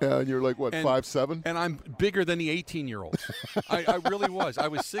 years old. Yeah, and you're like, 5'7"? And I'm bigger than the 18-year-olds. I really was. I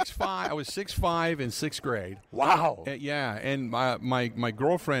was 6'5". I was 6'5" in sixth grade. Wow. Yeah, and my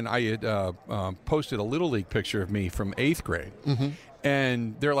girlfriend, I had posted a Little League picture of me from 8th grade. Mm-hmm.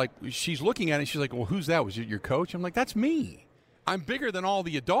 And they're like, she's looking at it, and she's like, well, who's that? Was it your coach? I'm like, that's me. I'm bigger than all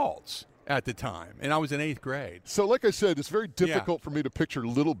the adults at the time, and I was in 8th grade. So like I said, it's very difficult for me to picture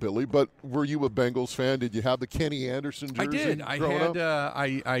little Billy, but were you a Bengals fan? Did you have the Kenny Anderson jersey? I did.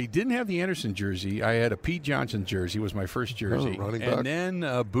 I didn't have the Anderson jersey. I had a Pete Johnson jersey was my first jersey. Running back. And then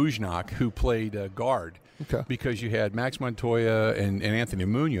Bujnak, who played guard, because you had Max Montoya and Anthony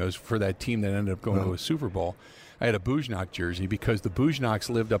Munoz for that team that ended up going to a Super Bowl. I had a Bujnak jersey because the Bujnaks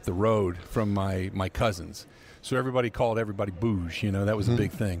lived up the road from my cousins. So everybody called everybody Bouge, that was a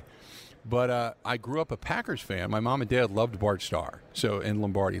big thing. But I grew up a Packers fan. My mom and dad loved Bart Starr, and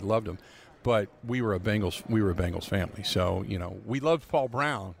Lombardi loved him. But we were a Bengals family. So, we loved Paul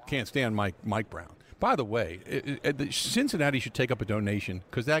Brown. Can't stand Mike Brown. By the way, Cincinnati should take up a donation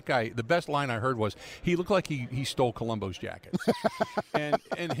because that guy, the best line I heard was, he looked like he stole Columbo's jacket.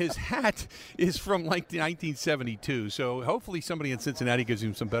 and his hat is from like 1972. So hopefully somebody in Cincinnati gives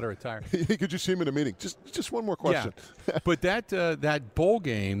him some better attire. Could you see him in a meeting? Just one more question. Yeah. But that bowl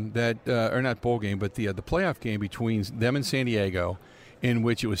game, or not bowl game, but the playoff game between them and San Diego, in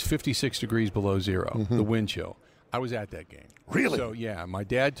which it was 56 degrees below zero, the wind chill. I was at that game. Really? So, yeah, my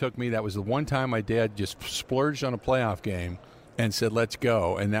dad took me. That was the one time my dad just splurged on a playoff game and said, let's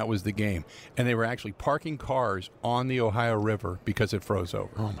go, and that was the game. And they were actually parking cars on the Ohio River because it froze over.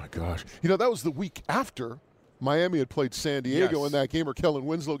 Oh, my gosh. That was the week after Miami had played San Diego in that game where Kellen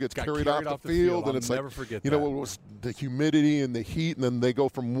Winslow gets carried off the field. And it's never forget that. It was the humidity and the heat, and then they go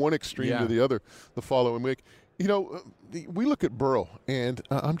from one extreme to the other the following week. We look at Burrow, and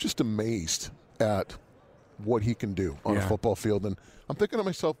I'm just amazed at what he can do on a football field. And I'm thinking to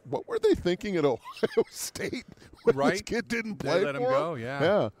myself, what were they thinking at Ohio State when this kid didn't play They let him go,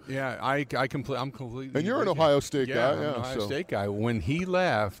 yeah. I'm completely. And you're an Ohio State guy. I'm an Ohio State guy. When he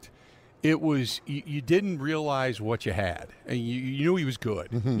left, it was you didn't realize what you had, and you knew he was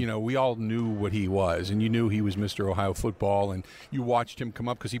good. We all knew what he was, and you knew he was Mr. Ohio football, and you watched him come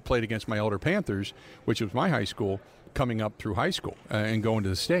up because he played against my elder Panthers, which was my high school, coming up through high school and going to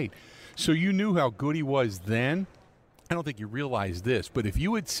the state. So you knew how good he was then. I don't think you realized this, but if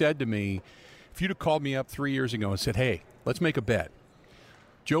you had said to me, if you'd have called me up 3 years ago and said, hey, let's make a bet.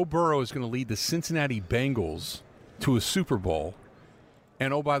 Joe Burrow is going to lead the Cincinnati Bengals to a Super Bowl,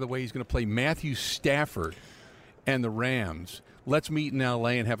 and oh, by the way, he's going to play Matthew Stafford and the Rams. Let's meet in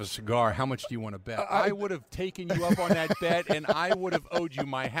L.A. and have a cigar. How much do you want to bet? I would have taken you up on that bet, and I would have owed you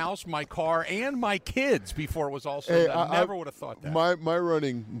my house, my car, and my kids before it was all said. I never would have thought that. My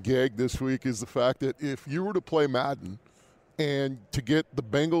running gag this week is the fact that if you were to play Madden and to get the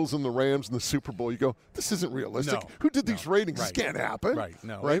Bengals and the Rams in the Super Bowl, you go, this isn't realistic. No, Who did these ratings? Right. This can't happen. Right,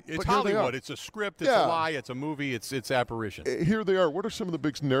 no. Right? It's but Hollywood. It's a script. It's a lie. It's a movie. It's apparition. Here they are. What are some of the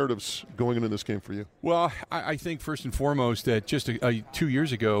big narratives going into this game for you? Well, I think first and foremost that just 2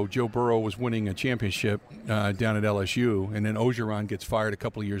 years ago, Joe Burrow was winning a championship down at LSU, and then Orgeron gets fired a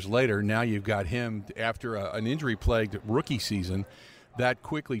couple of years later. Now you've got him after an injury-plagued rookie season, that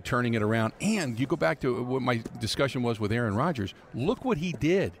quickly turning it around. And you go back to what my discussion was with Aaron Rodgers. Look what he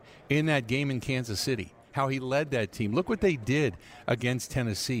did in that game in Kansas City, how he led that team. Look what they did against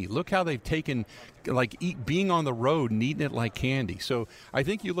Tennessee. Look how they've taken, being on the road and eating it like candy. So I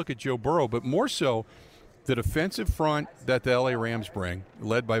think you look at Joe Burrow, but more so the defensive front that the L.A. Rams bring,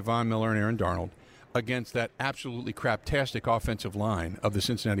 led by Von Miller and Aaron Darnold, against that absolutely craptastic offensive line of the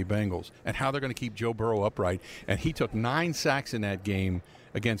Cincinnati Bengals, and how they're going to keep Joe Burrow upright. And he took 9 sacks in that game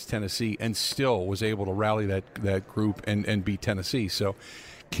against Tennessee and still was able to rally that group and beat Tennessee. So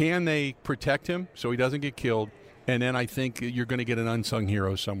can they protect him so he doesn't get killed? And then I think you're going to get an unsung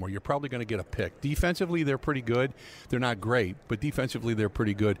hero somewhere. You're probably going to get a pick. Defensively, they're pretty good. They're not great, but defensively, they're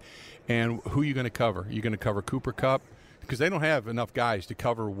pretty good. And who are you going to cover? You're going to cover Cooper Kupp? Because they don't have enough guys to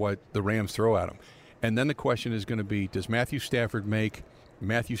cover what the Rams throw at them. And then the question is going to be, does Matthew Stafford make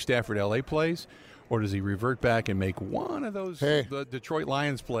Matthew Stafford L.A. plays, or does he revert back and make one of those the Detroit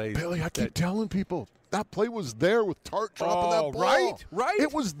Lions plays? Billy, I keep telling people, that play was there with Tart dropping that ball. Right.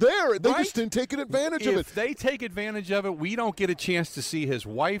 It was there. They just didn't take advantage of it. If they take advantage of it, we don't get a chance to see his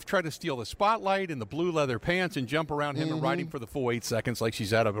wife try to steal the spotlight in the blue leather pants and jump around him and ride him for the full 8 seconds like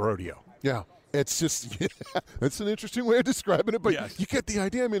she's at a rodeo. Yeah. It's just, it's an interesting way of describing it, but you get the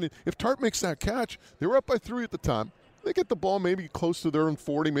idea. I mean, if Tart makes that catch, they were up by 3 at the time. They get the ball maybe close to their own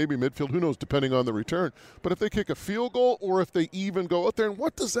 40, maybe midfield, who knows, depending on the return. But if they kick a field goal or if they even go out there, and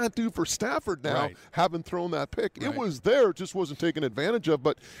what does that do for Stafford now, having thrown that pick? It was there, it just wasn't taken advantage of.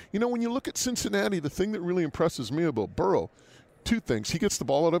 But, when you look at Cincinnati, the thing that really impresses me about Burrow, 2 things. He gets the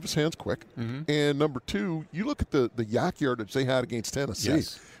ball out of his hands quick. And number 2, you look at the yak yardage they had against Tennessee.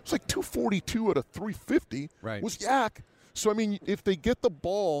 Yes. It was like 242 out of 350 was yak. So, I mean, if they get the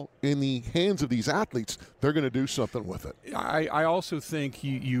ball in the hands of these athletes, they're going to do something with it. I also think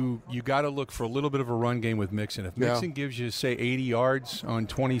you got to look for a little bit of a run game with Mixon. If Mixon gives you, say, 80 yards on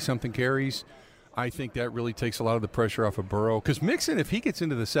 20-something carries, I think that really takes a lot of the pressure off of Burrow. Because Mixon, if he gets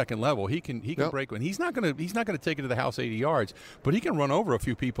into the second level, he can break one. He's not going to take it to the house 80 yards, but he can run over a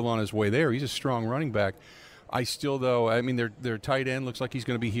few people on his way there. He's a strong running back. I still, though, I mean, their tight end looks like he's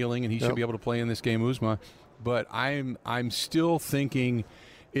going to be healing, and he should be able to play in this game, Uzma. but I'm still thinking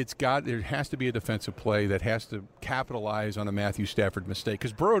there has to be a defensive play that has to capitalize on a Matthew Stafford mistake,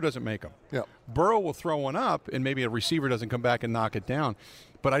 because Burrow doesn't make them. Yeah. Burrow will throw one up, and maybe a receiver doesn't come back and knock it down.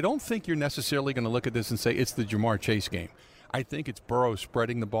 But I don't think you're necessarily going to look at this and say it's the Jamar Chase game. I think it's Burrow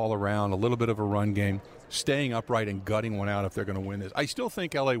spreading the ball around, a little bit of a run game, staying upright and gutting one out if they're going to win this. I still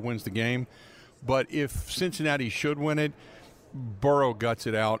think L.A. wins the game, but if Cincinnati should win it, Burrow guts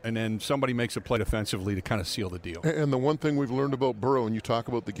it out, and then somebody makes a play defensively to kind of seal the deal. And the one thing we've learned about Burrow, and you talk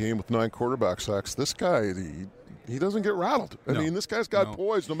about the game with 9 quarterback sacks, this guy, he doesn't get rattled. I mean, this guy's got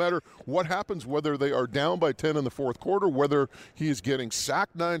poise no matter what happens, whether they are down by 10 in the fourth quarter, whether he is getting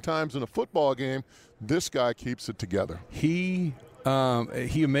sacked 9 times in a football game. This guy keeps it together. He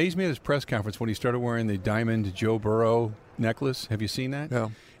amazed me at his press conference when he started wearing the diamond Joe Burrow necklace. Have you seen that? Yeah.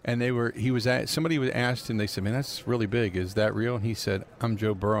 And somebody was asked, and they said, "Man, that's really big. Is that real?" And he said, "I'm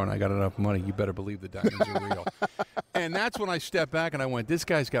Joe Burrow, and I got enough money. You better believe the diamonds are real." And that's when I stepped back and I went, "This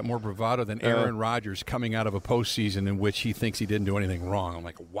guy's got more bravado than Aaron Rodgers coming out of a postseason in which he thinks he didn't do anything wrong." I'm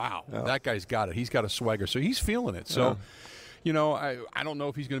like, "Wow, that guy's got it. He's got a swagger, so he's feeling it." So. You know, I don't know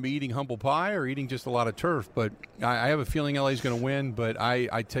if he's going to be eating humble pie or eating just a lot of turf, but I have a feeling LA's going to win. But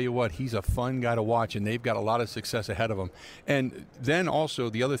I tell you what, he's a fun guy to watch, and they've got a lot of success ahead of them. And then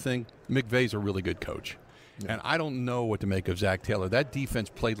also the other thing, McVay's a really good coach. Yeah. And I don't know what to make of Zach Taylor. That defense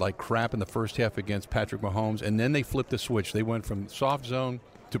played like crap in the first half against Patrick Mahomes, and then they flipped the switch. They went from soft zone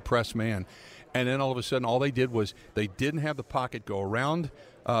to press man. And then all of a sudden, all they did was they didn't have the pocket go around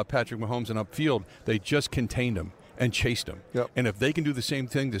Patrick Mahomes and upfield. They just contained him and chased him. Yep. And if they can do the same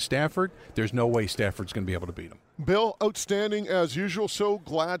thing to Stafford, there's no way Stafford's going to be able to beat him. Bill, outstanding as usual. So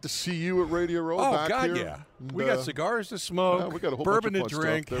glad to see you at Radio Row. Oh, back God, here. yeah. And, We got cigars to smoke, we got a whole bourbon bunch to of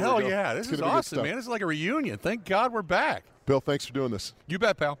fun drink. stuff. There Hell we go. yeah, this It's is gonna be good awesome, stuff. man. This is like a reunion. Thank God we're back. Bill, thanks for doing this. You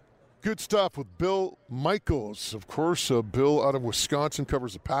bet, pal. Good stuff with Bill Michaels. Of course, Bill out of Wisconsin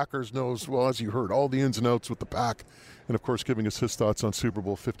covers the Packers, knows, well, as you heard, all the ins and outs with the Pack. And, of course, giving us his thoughts on Super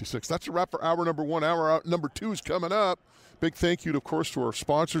Bowl 56. That's a wrap for hour number 1. Hour number 2 is coming up. Big thank you, of course, to our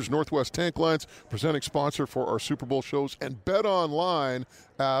sponsors, Northwest Tank Lines, presenting sponsor for our Super Bowl shows, and Bet Online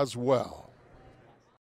as well.